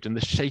plant moved and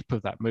the shape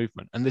of that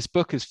movement. And this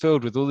book is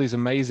filled with all these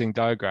amazing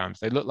diagrams.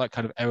 They look like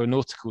kind of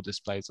aeronautical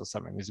displays or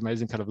something, these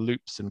amazing kind of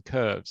loops and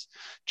curves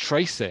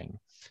tracing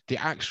the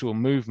actual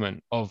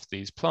movement of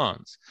these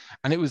plants.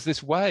 And it was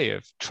this way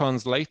of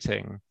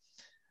translating,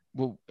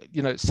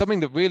 something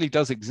that really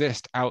does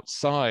exist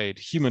outside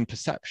human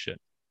perception,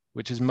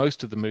 which is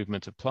most of the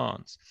movement of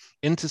plants,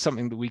 into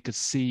something that we could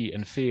see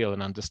and feel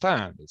and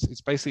understand.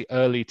 It's basically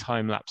early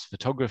time-lapse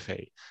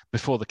photography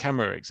before the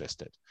camera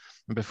existed.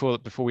 And before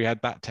we had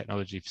that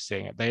technology for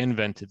seeing it, they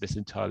invented this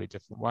entirely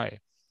different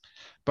way.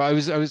 But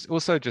I was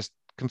also just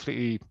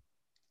completely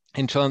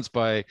entranced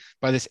by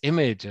this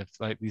image of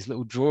like these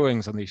little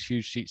drawings on these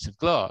huge sheets of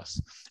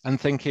glass,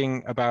 and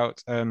thinking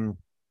about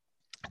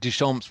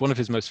Duchamp's, one of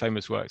his most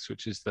famous works,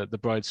 which is the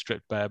Bride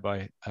Stripped Bare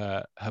by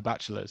her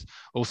bachelors,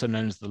 also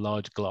known as the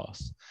Large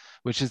Glass,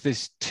 which is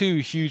this 2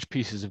 huge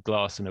pieces of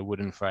glass in a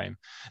wooden frame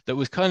that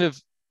was kind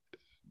of,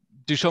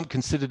 Duchamp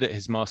considered it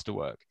his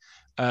masterwork.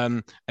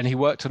 And he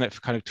worked on it for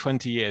kind of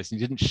 20 years,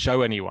 and he didn't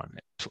show anyone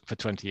for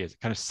 20 years.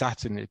 It kind of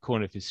sat in the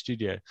corner of his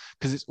studio,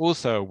 because it's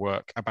also a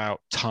work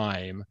about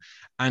time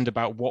and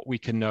about what we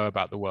can know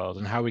about the world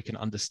and how we can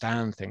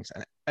understand things.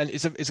 And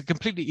it's a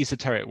completely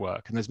esoteric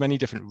work, and there's many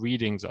different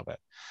readings of it.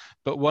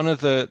 But one of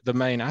the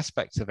main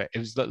aspects of it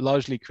is that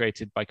largely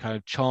created by kind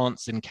of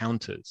chance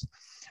encounters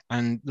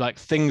and like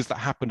things that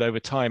happened over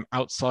time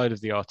outside of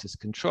the artist's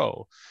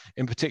control.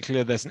 In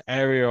particular, there's an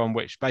area on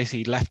which basically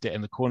he left it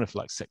in the corner for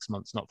like 6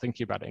 months, not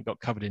thinking about it, and got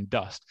covered in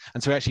dust.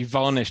 And so he actually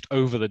varnished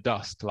over the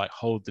dust to like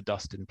hold the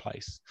dust in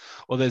place.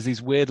 Or there's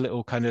these weird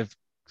little kind of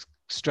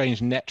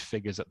strange net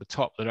figures at the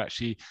top that are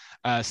actually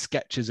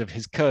sketches of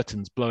his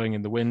curtains blowing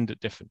in the wind at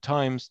different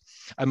times.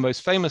 And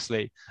most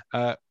famously,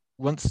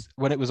 once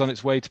when it was on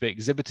its way to be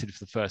exhibited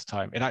for the first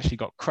time, it actually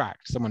got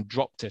cracked. Someone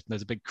dropped it and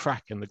there's a big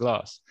crack in the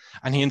glass.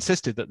 And he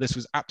insisted that this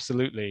was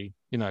absolutely,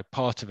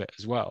 part of it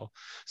as well.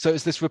 So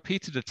it's this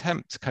repeated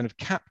attempt to kind of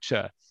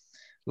capture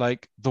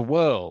like the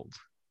world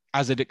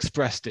as it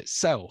expressed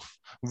itself,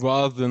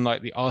 rather than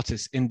like the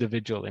artist's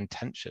individual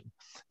intention,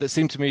 that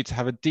seemed to me to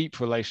have a deep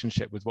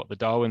relationship with what the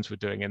Darwins were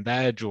doing in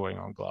their drawing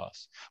on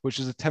glass, which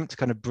was an attempt to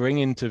kind of bring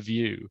into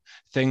view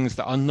things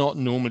that are not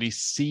normally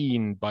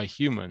seen by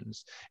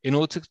humans in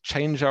order to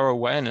change our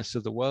awareness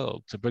of the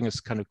world, to bring us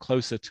kind of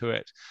closer to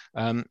it,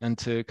 and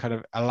to kind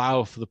of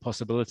allow for the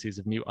possibilities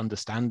of new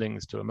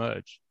understandings to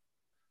emerge.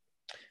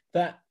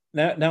 That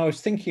now I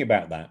was thinking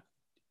about that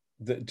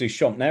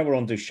Duchamp. Now we're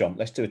on Duchamp.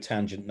 Let's do a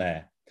tangent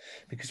there.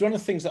 Because one of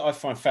the things that I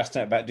find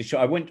fascinating about Duchamp,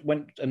 I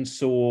went and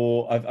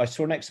saw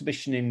an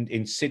exhibition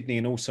in Sydney,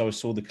 and also I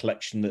saw the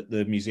collection that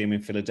the museum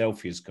in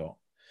Philadelphia's got.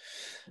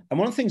 And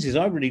one of the things is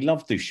I really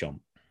love Duchamp,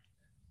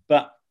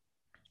 but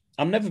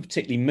I'm never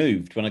particularly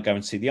moved when I go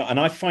and see the art. And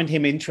I find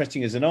him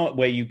interesting as an art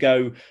where you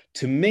go,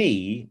 to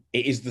me,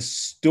 it is the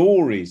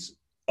stories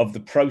of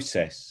the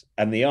process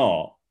and the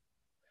art.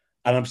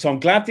 And I'm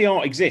glad the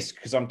art exists,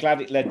 because I'm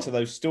glad it led to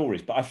those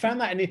stories. But I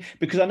found that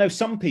because I know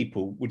some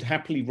people would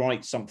happily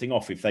write something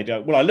off if they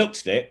don't. Well, I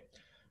looked at it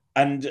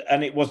and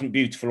it wasn't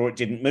beautiful, or it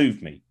didn't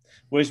move me.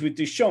 Whereas with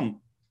Duchamp,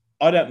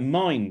 I don't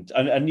mind.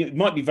 And you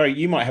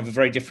might have a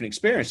very different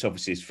experience.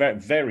 Obviously, it's very,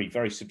 very,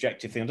 very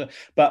subjective thing.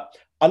 But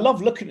I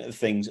love looking at the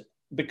things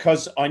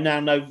because I now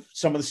know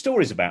some of the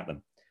stories about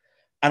them.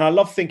 And I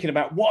love thinking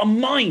about what a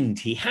mind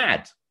he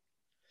had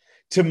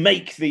to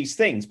make these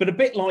things. But a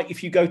bit like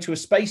if you go to a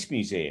space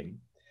museum,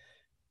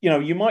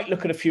 you might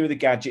look at a few of the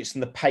gadgets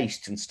and the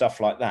paste and stuff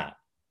like that,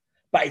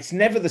 but it's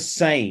never the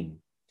same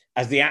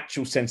as the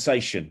actual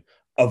sensation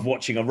of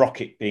watching a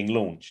rocket being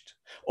launched,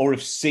 or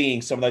of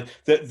seeing some of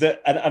those.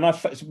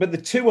 But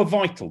the two are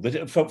vital.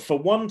 That for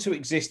one to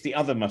exist, the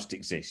other must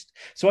exist.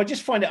 So I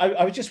just find it.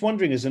 I was just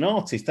wondering, as an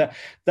artist,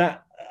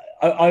 that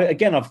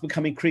I've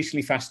become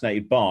increasingly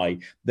fascinated by.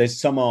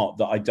 There's some art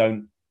that I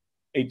don't.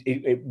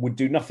 It would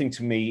do nothing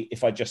to me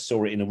if I just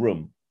saw it in a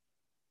room.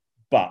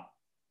 But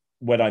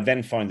when I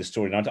then find the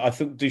story, and I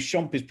think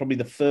Duchamp is probably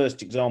the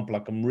first example I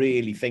can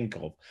really think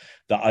of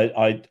that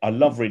I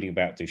love reading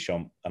about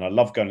Duchamp, and I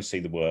love going to see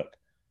the work,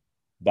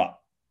 but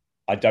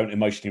I don't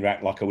emotionally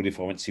react like I would if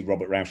I went to see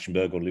Robert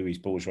Rauschenberg or Louise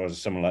Bourgeois or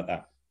someone like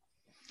that.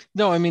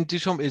 No, I mean,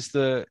 Duchamp is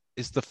the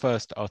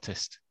first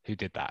artist who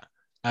did that.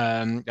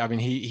 I mean,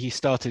 he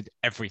started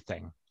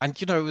everything, and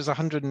it was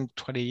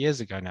 120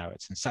 years ago now.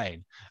 It's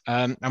insane,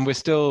 and we're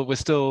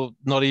still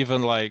not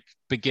even like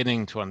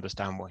beginning to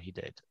understand what he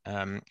did,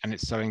 and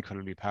it's so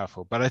incredibly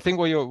powerful. But I think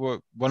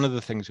one of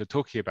the things you're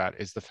talking about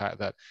is the fact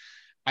that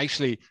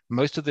actually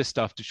most of this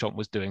stuff Duchamp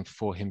was doing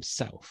for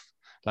himself.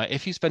 Like,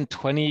 if you spend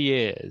 20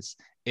 years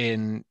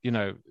in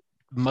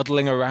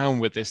muddling around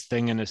with this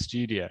thing in a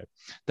studio,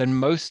 then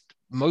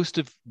most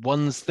of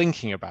one's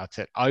thinking about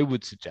it, I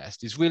would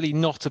suggest, is really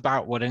not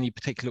about what any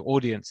particular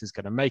audience is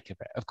going to make of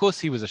it. Of course,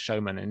 he was a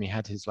showman, and he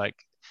had his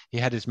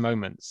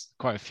moments,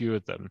 quite a few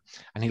of them,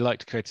 and he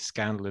liked to create a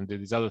scandal and do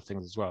these other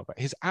things as well. But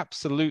his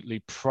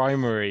absolutely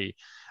primary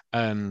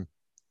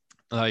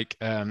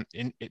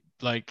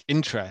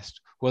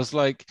interest was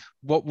like,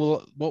 what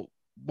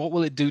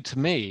will it do to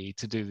me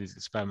to do these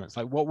experiments?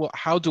 Like,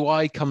 how do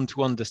I come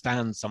to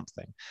understand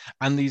something?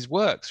 And these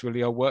works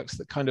really are works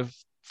that kind of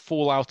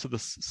fall out of the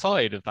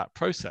side of that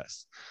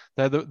process.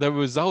 They're the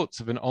results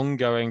of an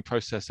ongoing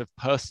process of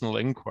personal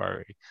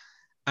inquiry.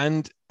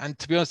 And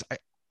to be honest,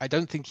 I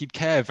don't think he'd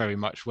care very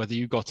much whether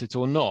you got it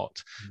or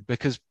not,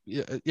 because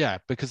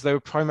they were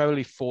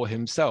primarily for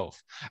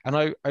himself. And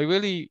I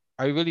really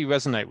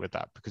resonate with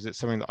that, because it's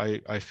something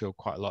that I feel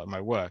quite a lot in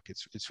my work.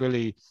 It's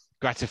really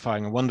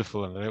gratifying and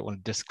wonderful, and I don't want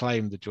to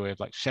disclaim the joy of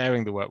like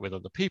sharing the work with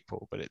other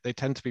people, but they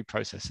tend to be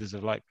processes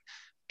of like,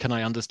 can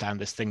I understand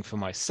this thing for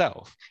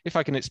myself? If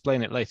I can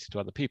explain it later to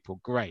other people,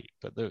 great.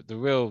 But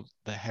the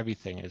heavy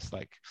thing is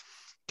like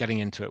getting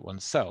into it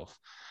oneself.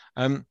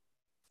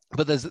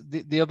 But there's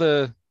the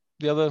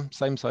other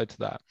same side to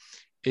that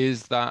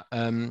is that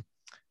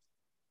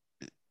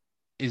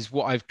is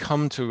what I've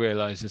come to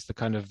realize is the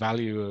kind of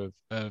value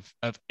of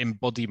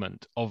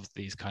embodiment of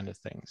these kind of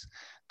things.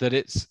 That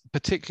it's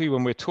particularly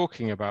when we're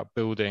talking about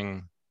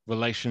building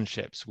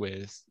relationships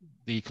with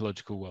the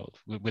ecological world,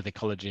 with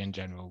ecology in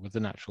general, with the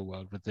natural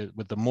world, with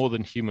the more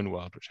than human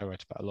world, which I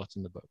write about a lot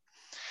in the book,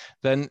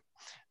 then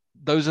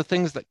those are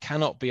things that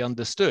cannot be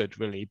understood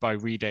really by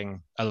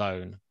reading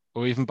alone,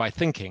 or even by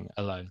thinking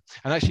alone.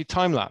 And actually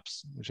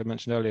time-lapse, which I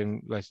mentioned earlier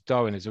in relation to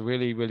Darwin, is a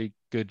really, really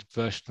good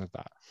version of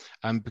that.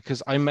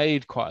 Because I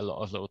made quite a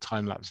lot of little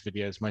time-lapse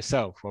videos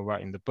myself while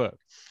writing the book.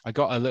 I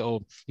got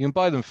you can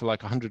buy them for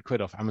like 100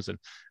 quid off Amazon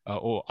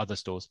or other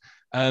stores.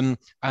 You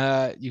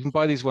can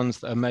buy these ones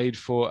that are made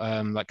for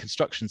like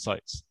construction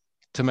sites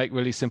to make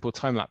really simple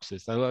time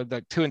lapses. They're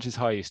like 2 inches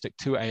high. You stick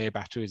 2 AA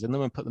batteries in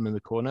them and put them in the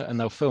corner, and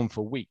they'll film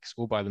for weeks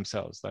all by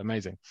themselves. They're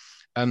amazing.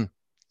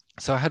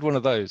 So I had one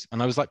of those,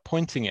 and I was like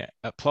pointing it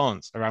at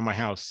plants around my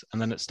house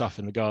and then at stuff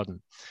in the garden.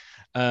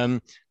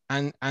 And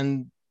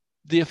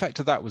the effect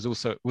of that was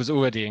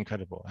already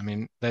incredible. I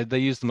mean, they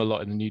use them a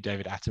lot in the new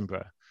David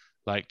Attenborough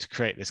like to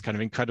create this kind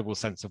of incredible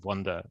sense of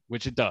wonder,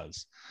 which it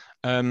does,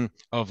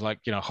 of like,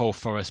 you know, whole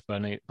forest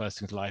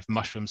bursting to life,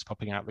 mushrooms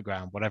popping out the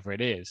ground, whatever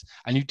it is.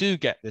 And you do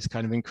get this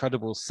kind of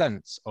incredible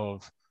sense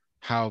of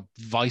how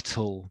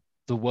vital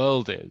the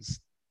world is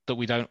that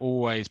we don't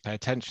always pay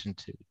attention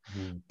to.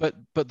 But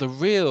the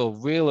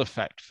real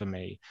effect for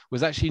me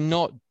was actually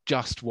not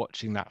just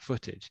watching that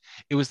footage.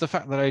 It was the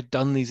fact that I'd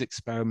done these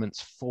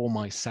experiments for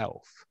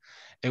myself.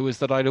 It was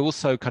that I'd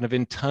also kind of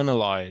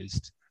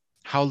internalized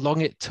how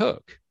long it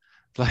took.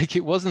 Like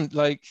it wasn't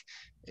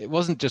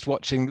just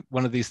watching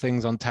one of these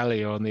things on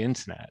telly or on the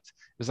internet.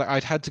 It was like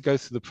I'd had to go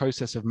through the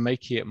process of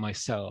making it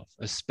myself,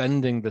 of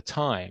spending the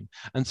time.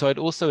 And so I'd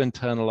also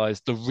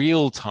internalized the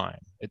real time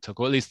it took,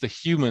 or at least the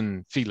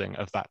human feeling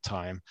of that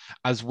time,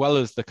 as well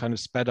as the kind of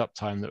sped up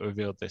time that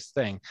revealed this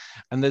thing.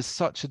 And there's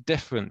such a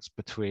difference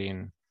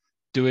between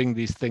doing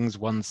these things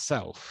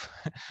oneself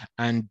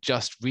and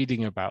just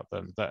reading about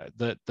them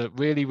that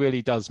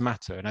really does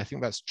matter. And I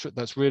think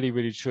that's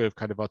really true of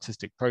kind of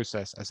artistic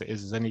process as it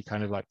is as any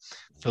kind of like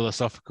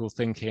philosophical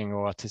thinking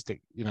or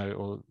artistic, you know,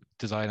 or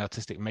design,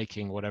 artistic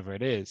making, whatever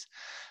it is.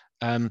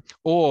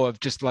 Or of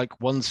just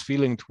like one's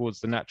feeling towards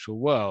the natural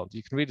world.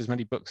 You can read as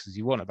many books as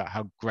you want about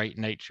how great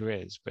nature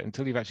is, but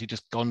until you've actually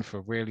just gone for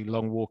a really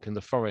long walk in the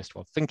forest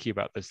while thinking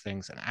about those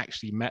things and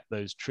actually met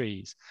those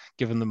trees,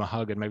 given them a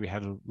hug and maybe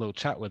had a little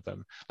chat with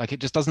them, like it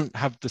just doesn't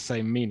have the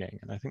same meaning.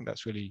 And I think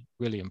that's really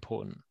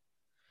important.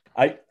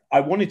 I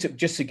wanted to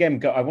just again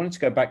go. I wanted to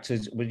go back to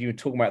when you were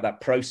talking about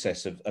that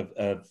process of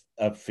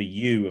for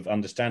you of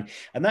understand,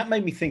 and that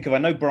made me think of. I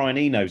know Brian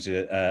Eno's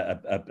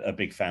a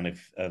big fan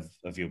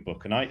of your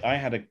book, and I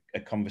had a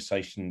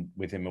conversation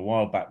with him a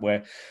while back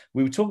where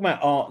we were talking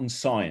about art and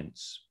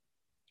science,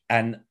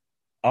 and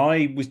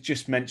I was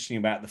just mentioning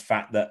about the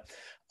fact that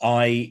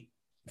I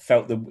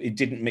felt that it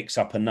didn't mix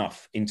up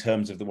enough in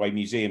terms of the way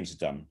museums are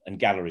done and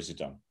galleries are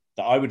done.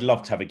 That I would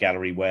love to have a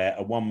gallery where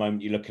at one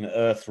moment you're looking at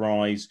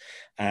Earthrise,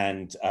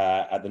 and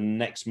at the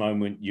next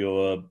moment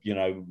you're, you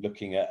know,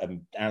 looking at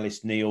an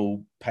Alice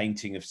Neal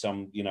painting of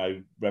some, you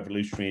know,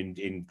 revolutionary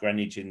in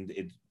Greenwich in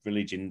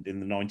village in the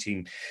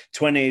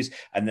 1920s,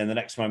 and then the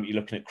next moment you're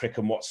looking at Crick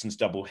and Watson's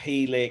double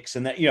helix,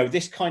 and that, you know,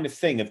 this kind of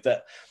thing of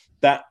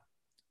that.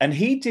 And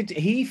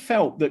he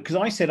felt that, because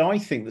I said I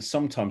think that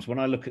sometimes when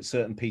I look at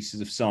certain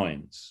pieces of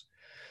science,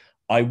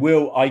 I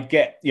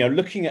get, you know,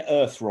 looking at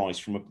Earthrise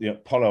from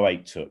Apollo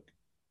 8 took,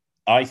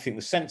 I think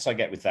the sense I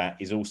get with that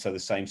is also the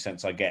same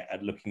sense I get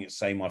at looking at,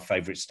 say, my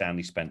favorite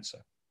Stanley Spencer.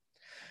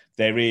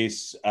 There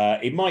is,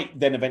 it might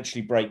then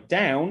eventually break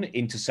down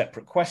into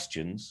separate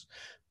questions,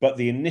 but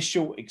the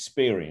initial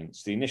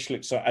experience,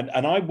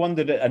 and I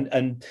wondered,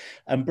 and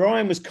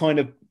Brian was kind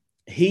of,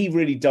 he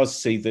really does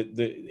see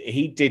that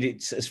he did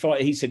it as far.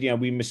 He said, you know,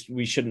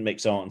 we shouldn't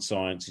mix art and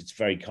science. It's a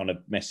very kind of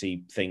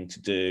messy thing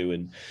to do,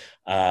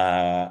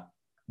 and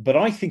but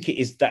I think it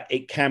is that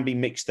it can be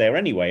mixed there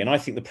anyway. And I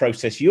think the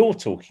process you're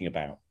talking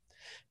about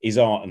is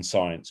art and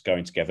science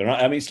going together. And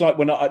I mean, it's like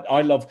when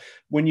I love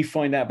when you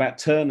find out about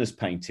Turner's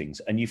paintings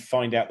and you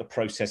find out the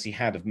process he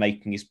had of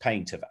making his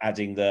paint, of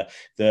adding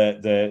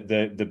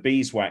the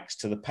beeswax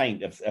to the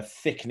paint, of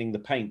thickening the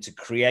paint to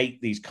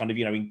create these kind of,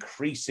 you know,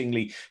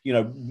 increasingly, you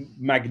know,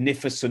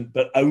 magnificent,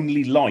 but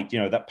only light, you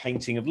know, that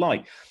painting of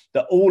light.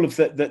 That all of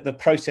the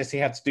process he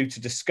had to do to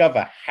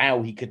discover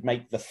how he could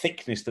make the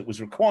thickness that was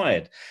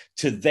required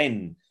to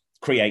then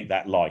create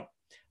that light.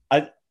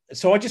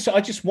 So I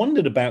just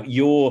wondered about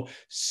your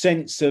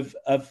sense of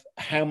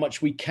how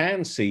much we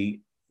can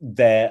see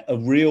there a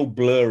real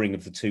blurring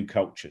of the two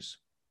cultures.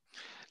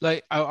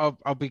 Like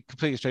I'll be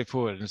completely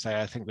straightforward and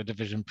say I think the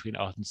division between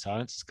art and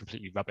science is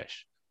completely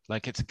rubbish.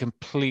 Like it's a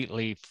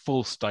completely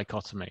false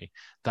dichotomy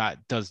that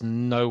does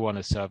no one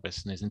a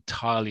service and is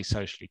entirely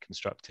socially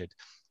constructed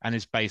and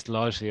is based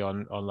largely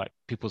on like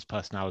people's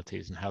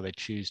personalities and how they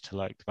choose to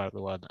like develop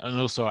the world, and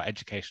also our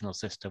educational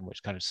system,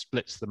 which kind of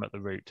splits them at the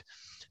root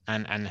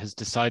and has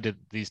decided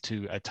these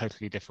two are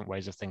totally different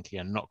ways of thinking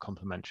and not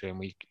complementary, and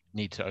we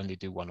need to only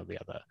do one or the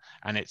other.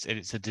 And it's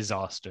a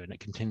disaster, and it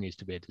continues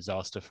to be a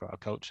disaster for our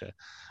culture.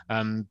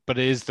 But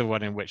it is the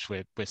one in which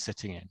we're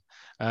sitting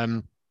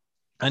in.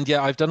 And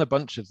yeah, I've done a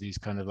bunch of these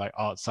kind of like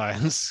art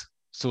science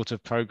sort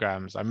of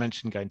programs. I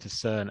mentioned going to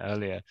CERN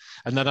earlier.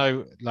 And then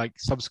I, like,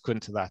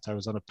 subsequent to that, I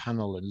was on a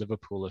panel in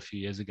Liverpool a few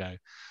years ago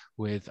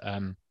with,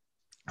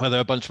 well, there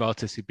were a bunch of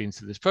artists who'd been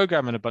to this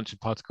program and a bunch of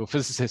particle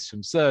physicists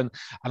from CERN.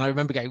 And I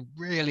remember getting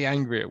really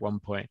angry at one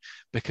point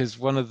because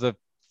one of the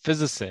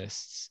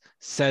physicists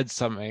said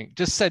something,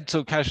 just said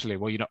so casually,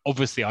 well, you know,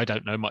 obviously I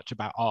don't know much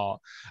about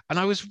art. And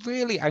I was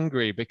really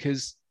angry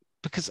because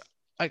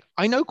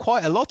I know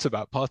quite a lot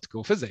about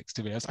particle physics,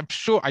 to be honest. I'm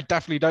sure I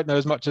definitely don't know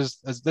as much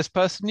as this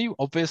person knew,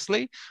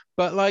 obviously,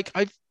 but like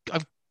I've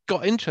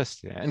got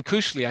interest in it. And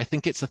crucially, I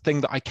think it's a thing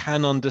that I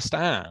can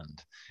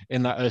understand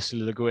in that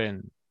Ursula Le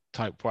Guin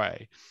type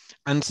way.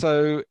 And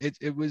so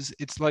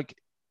it's like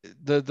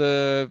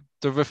the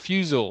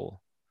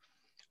refusal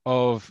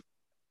of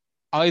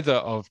either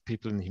of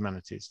people in the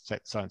humanities to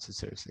take sciences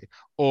seriously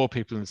or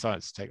people in the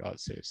sciences to take art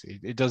seriously.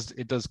 It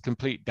does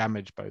complete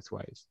damage both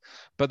ways,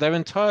 but they're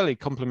entirely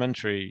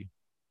complementary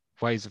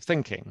ways of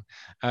thinking,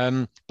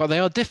 but they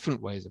are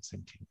different ways of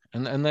thinking,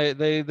 and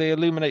they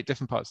illuminate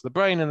different parts of the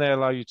brain, and they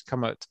allow you to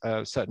come at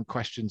certain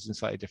questions in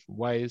slightly different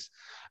ways.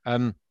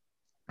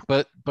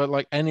 But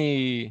like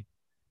any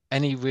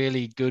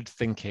really good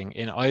thinking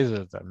in either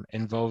of them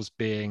involves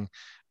being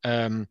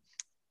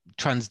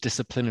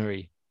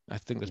transdisciplinary. I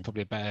think there's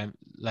probably a better,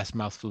 less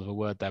mouthful of a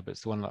word there, but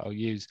it's the one that I'll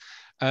use.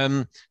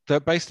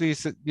 That basically,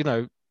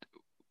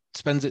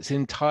 spends its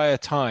entire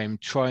time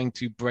trying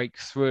to break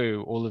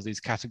through all of these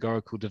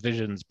categorical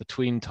divisions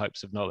between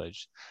types of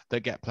knowledge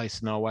that get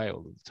placed in our way all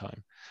of the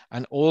time.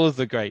 And all of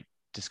the great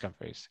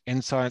discoveries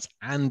in science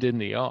and in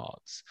the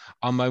arts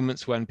are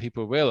moments when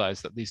people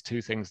realize that these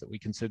two things that we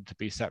consider to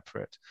be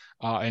separate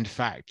are in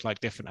fact like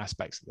different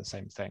aspects of the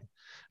same thing,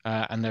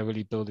 and they're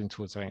really building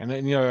towards something. And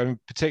then,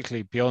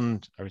 particularly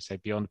beyond, I would say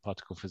beyond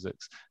particle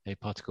physics, a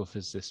particle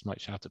physicist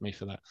might shout at me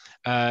for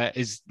that,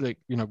 is like,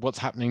 what's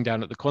happening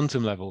down at the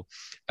quantum level.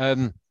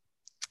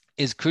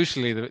 Is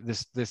crucially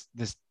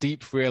this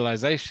deep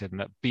realization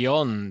that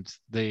beyond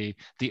the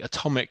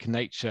atomic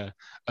nature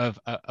of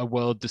a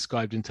world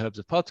described in terms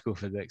of particle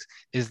physics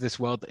is this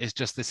world that is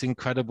just this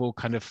incredible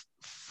kind of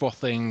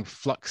frothing,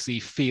 fluxy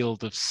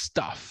field of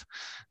stuff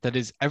that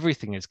is,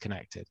 everything is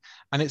connected.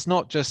 And it's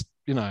not just,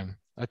 I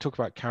talk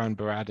about Karen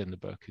Barad in the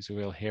book, who's a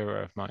real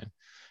hero of mine,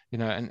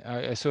 and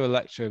I saw a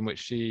lecture in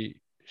which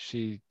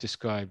she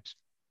described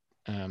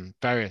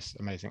various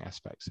amazing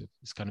aspects of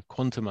this kind of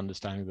quantum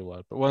understanding of the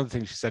world. But one of the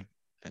things she said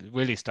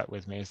really stuck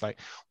with me is like,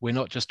 we're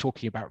not just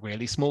talking about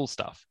really small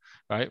stuff,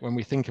 right? When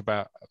we think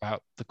about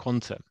the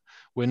quantum,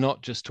 we're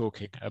not just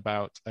talking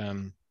about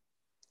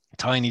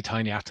tiny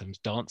atoms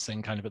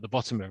dancing kind of at the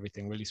bottom of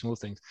everything, really small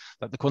things.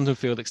 Like the quantum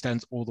field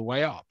extends all the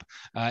way up.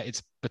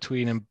 It's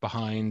between and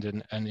behind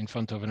and in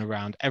front of and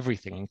around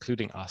everything,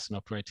 including us, and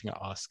operating at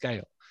our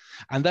scale.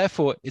 And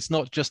therefore, it's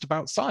not just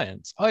about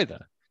science either.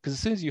 Because as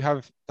soon as you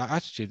have that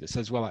attitude that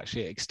says, well,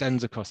 actually, it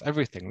extends across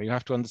everything, you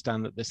have to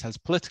understand that this has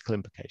political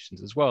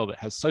implications as well, that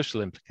has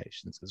social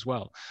implications as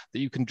well, that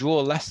you can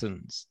draw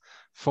lessons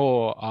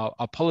for our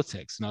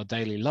politics and our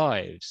daily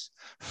lives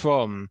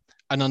from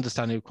an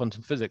understanding of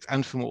quantum physics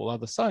and from all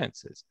other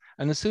sciences.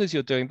 And as soon as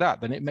you're doing that,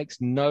 then it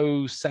makes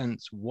no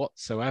sense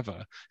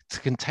whatsoever to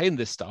contain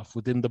this stuff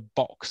within the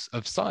box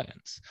of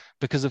science,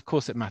 because of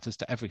course it matters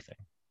to everything.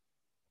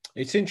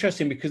 It's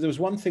interesting because there was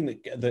one thing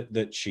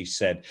that she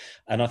said,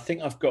 and I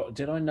think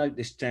did I note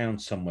this down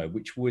somewhere,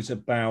 which was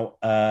about,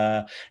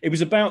 it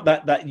was about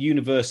that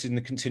universe in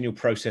the continual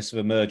process of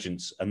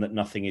emergence and that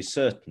nothing is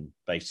certain,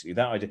 basically,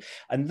 that idea.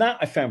 And that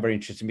I found very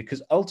interesting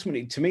because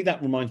ultimately, to me,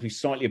 that reminds me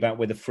slightly about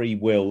whether free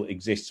will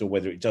exists or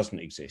whether it doesn't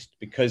exist,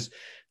 because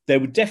there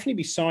would definitely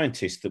be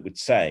scientists that would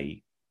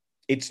say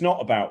it's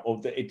not about,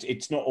 or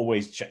it's not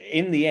always,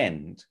 in the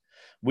end,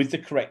 with the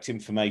correct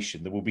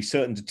information, there will be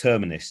certain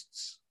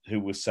determinists who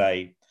will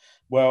say,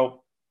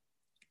 well,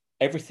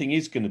 everything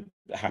is going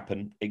to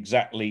happen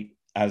exactly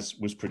as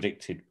was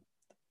predicted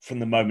from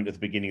the moment of the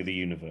beginning of the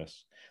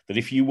universe. That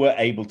if you were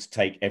able to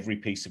take every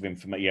piece of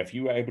information, if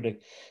you were able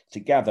to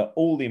gather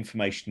all the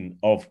information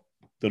of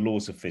the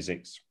laws of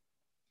physics,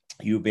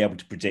 you would be able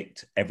to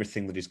predict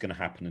everything that is going to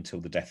happen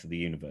until the death of the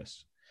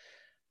universe.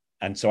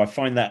 And so I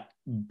find that,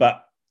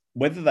 but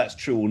whether that's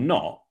true or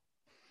not,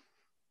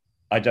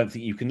 I don't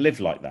think you can live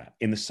like that.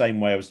 In the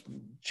same way, I was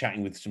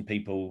chatting with some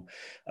people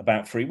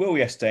about free will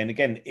yesterday. And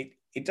again,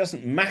 it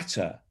doesn't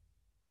matter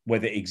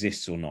whether it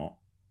exists or not,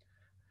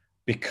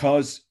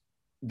 because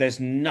there's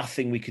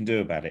nothing we can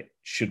do about it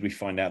should we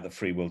find out that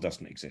free will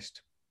doesn't exist.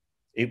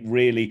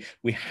 We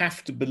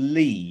have to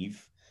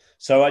believe.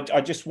 So I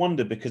just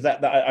wonder, because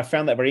that I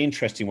found that very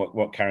interesting,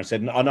 what Karen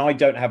said. And I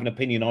don't have an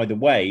opinion either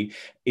way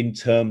in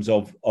terms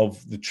of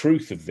the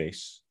truth of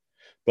this.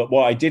 But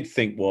what I did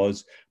think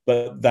was,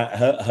 but that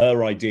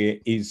her idea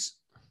is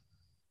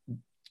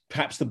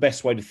perhaps the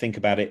best way to think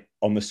about it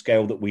on the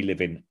scale that we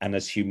live in and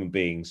as human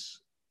beings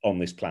on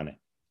this planet.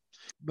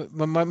 But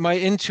my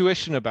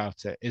intuition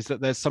about it is that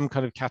there's some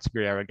kind of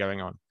category error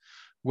going on,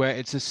 where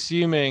it's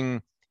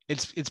assuming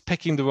it's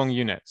picking the wrong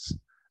units.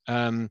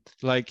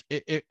 Like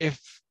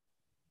if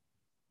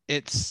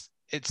it's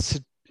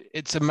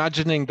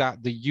imagining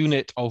that the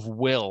unit of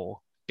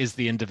will is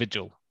the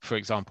individual, for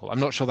example. I'm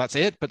not sure that's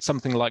it, but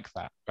something like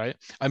that, right?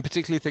 I'm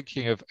particularly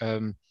thinking of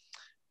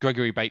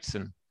Gregory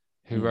Bateson,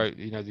 who wrote,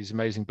 these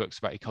amazing books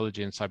about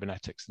ecology and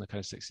cybernetics in the kind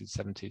of 60s,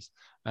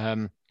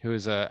 70s, who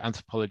is an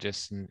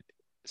anthropologist and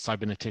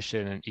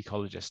cybernetician and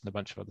ecologist and a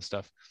bunch of other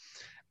stuff.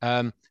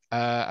 And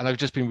I've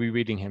just been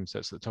rereading him, so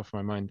it's at the top of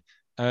my mind.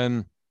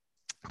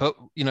 But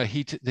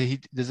there's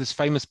this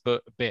famous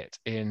bit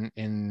in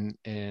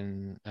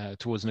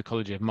Towards an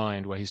Ecology of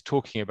Mind, where he's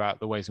talking about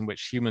the ways in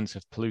which humans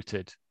have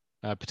polluted.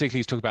 Particularly,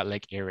 he's talking about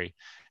Lake Erie,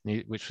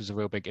 which was a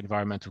real big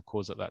environmental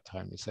cause at that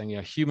time. He's saying,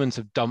 humans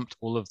have dumped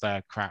all of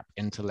their crap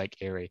into Lake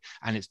Erie,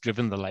 and it's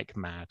driven the lake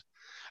mad.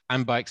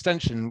 And by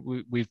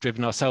extension, we've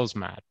driven ourselves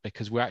mad,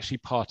 because we're actually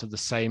part of the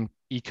same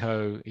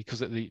eco-mental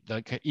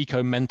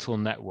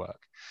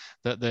network.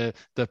 That the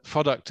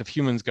product of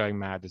humans going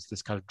mad is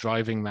this kind of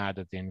driving mad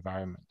of the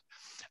environment.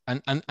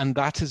 And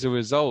that is a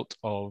result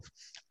of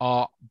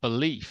our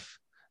belief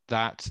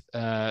that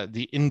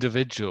the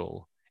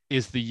individual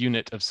is the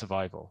unit of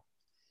survival.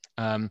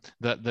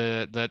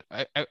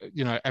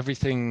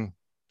 Everything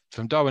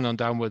from Darwin on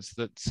downwards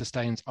that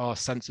sustains our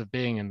sense of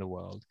being in the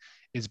world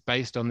is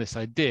based on this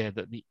idea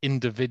that the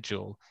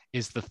individual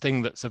is the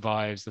thing that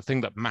survives, the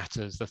thing that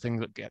matters, the thing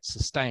that gets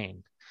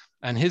sustained.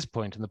 And his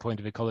point, and the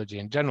point of ecology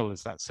in general,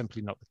 is that's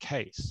simply not the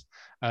case.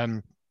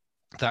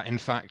 That in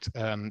fact,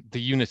 the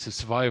unit of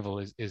survival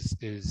is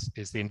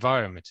the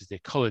environment, is the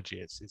ecology,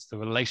 it's the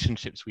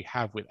relationships we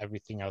have with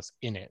everything else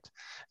in it.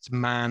 It's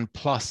man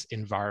plus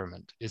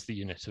environment is the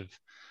unit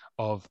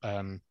of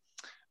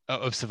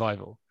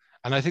survival.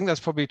 And I think that's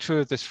probably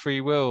true of this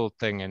free will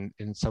thing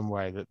in some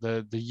way, that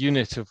the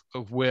unit of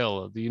will,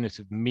 or the unit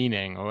of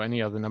meaning, or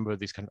any other number of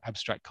these kind of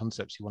abstract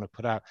concepts you want to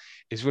put out,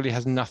 really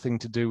has nothing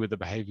to do with the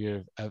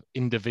behavior of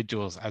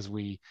individuals as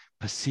we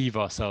perceive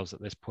ourselves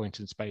at this point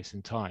in space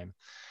and time.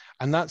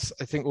 And that's,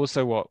 I think,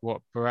 also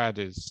what Barad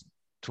is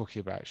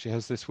talking about. She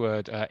has this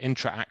word,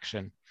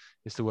 interaction,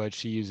 is the word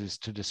she uses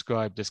to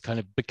describe this kind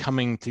of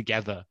becoming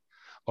together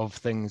of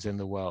things in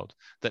the world,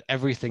 that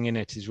everything in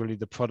it is really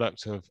the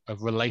product of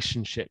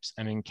relationships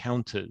and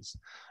encounters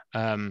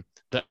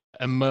that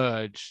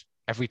emerge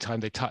every time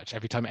they touch,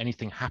 every time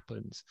anything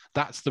happens.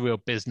 That's the real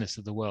business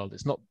of the world.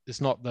 It's not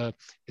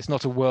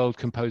a world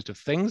composed of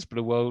things, but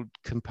a world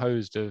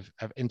composed of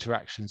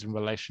interactions and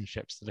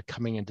relationships that are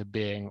coming into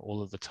being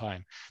all of the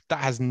time. That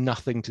has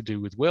nothing to do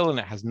with will, and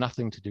it has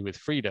nothing to do with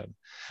freedom,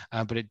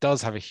 but it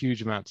does have a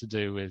huge amount to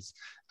do with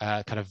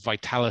kind of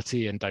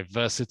vitality and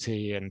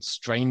diversity and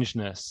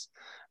strangeness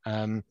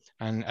and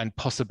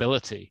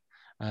possibility,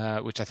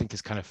 which I think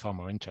is kind of far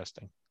more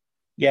interesting.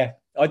 Yeah,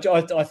 I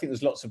think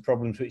there's lots of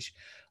problems which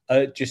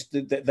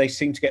they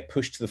seem to get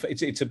pushed to the.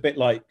 It's a bit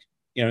like,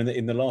 you know,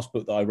 in the last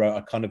book that I wrote,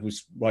 I kind of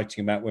was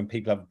writing about when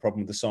people have a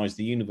problem with the size of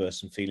the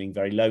universe and feeling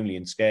very lonely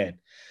and scared,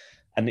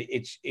 and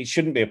it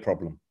shouldn't be a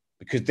problem,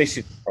 because this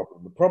is the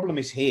problem. The problem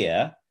is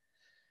here.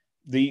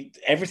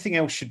 Everything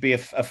else should be a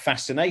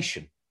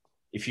fascination.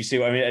 If you see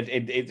what I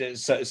mean,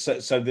 so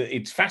that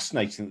it's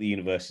fascinating that the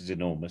universe is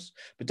enormous,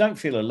 but don't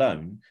feel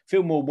alone.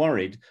 Feel more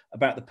worried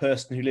about the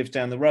person who lives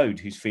down the road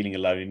who's feeling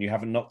alone and you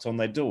haven't knocked on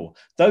their door.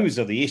 Those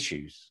are the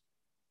issues.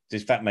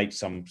 Does that make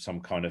some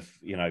kind of,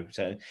 you know?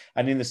 So,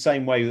 and in the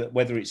same way, that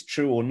whether it's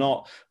true or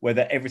not,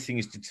 whether everything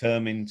is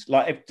determined,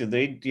 like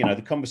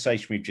the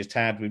conversation we've just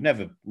had, we've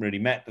never really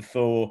met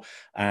before,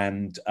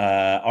 and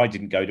I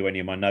didn't go to any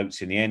of my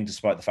notes in the end,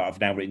 despite the fact I've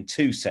now written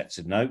 2 sets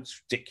of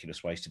notes.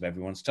 Ridiculous waste of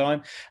everyone's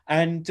time,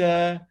 and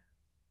I'm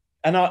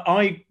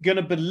going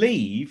to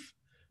believe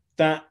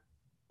that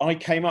I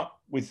came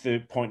up with the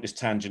pointless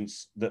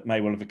tangents that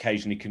may well have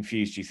occasionally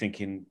confused you,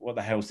 thinking, "What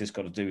the hell's this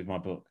got to do with my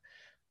book?"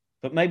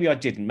 But maybe I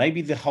didn't.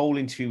 Maybe the whole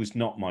interview was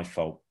not my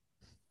fault.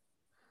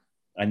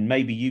 And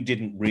maybe you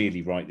didn't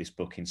really write this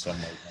book in some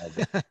way.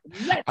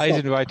 I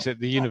didn't write it.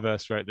 The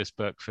universe wrote this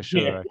book for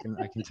sure. Yeah.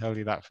 I can tell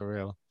you that for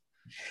real.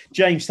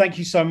 James, thank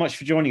you so much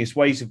for joining us.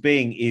 Ways of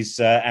Being is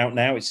out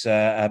now. It's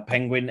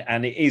Penguin,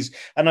 and it is.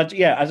 And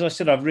as I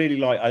said, I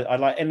really I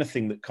like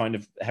anything that kind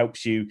of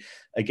helps you,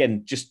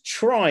 again, just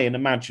try and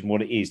imagine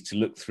what it is to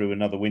look through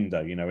another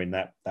window, you know, in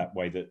that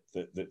way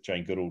that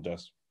Jane Goodall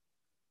does.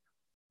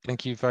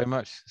 Thank you very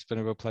much. It's been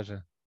a real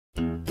pleasure.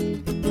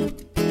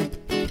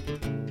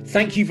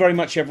 Thank you very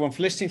much, everyone,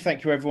 for listening.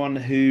 Thank you, everyone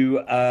who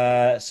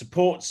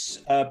supports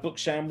Book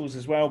Shambles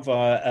as well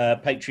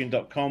via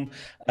patreon.com.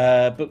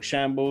 Book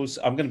Shambles.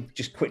 I'm going to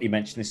just quickly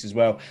mention this as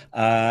well.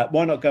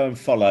 Why not go and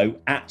follow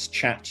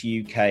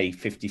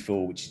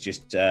 @ChatUK54, which is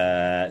just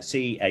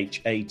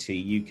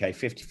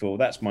ChatUK54.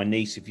 That's my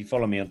niece. If you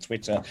follow me on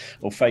Twitter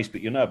or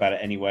Facebook, you'll know about it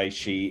anyway.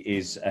 She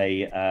is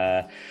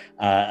a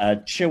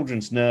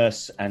children's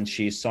nurse, and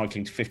she is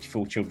cycling to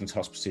 54 children's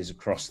hospices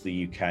across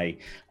the UK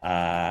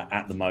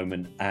at the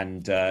moment,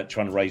 and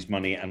trying to raise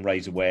money and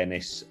raise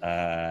awareness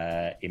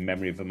in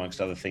memory of,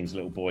 amongst other things, a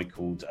little boy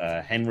called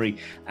Henry.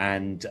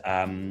 And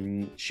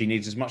she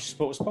needs as much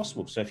support as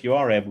possible. So if you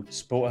are able to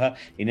support her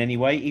in any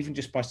way, even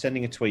just by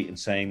sending a tweet and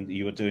saying that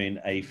you are doing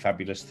a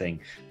fabulous thing,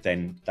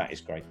 then that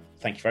is great.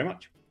 Thank you very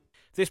much.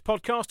 This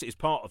podcast is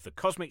part of the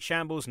Cosmic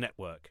Shambles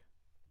Network.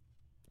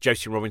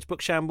 Josie Robbins'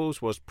 Book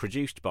Shambles was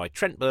produced by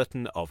Trent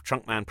Burton of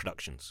Trunkman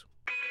Productions.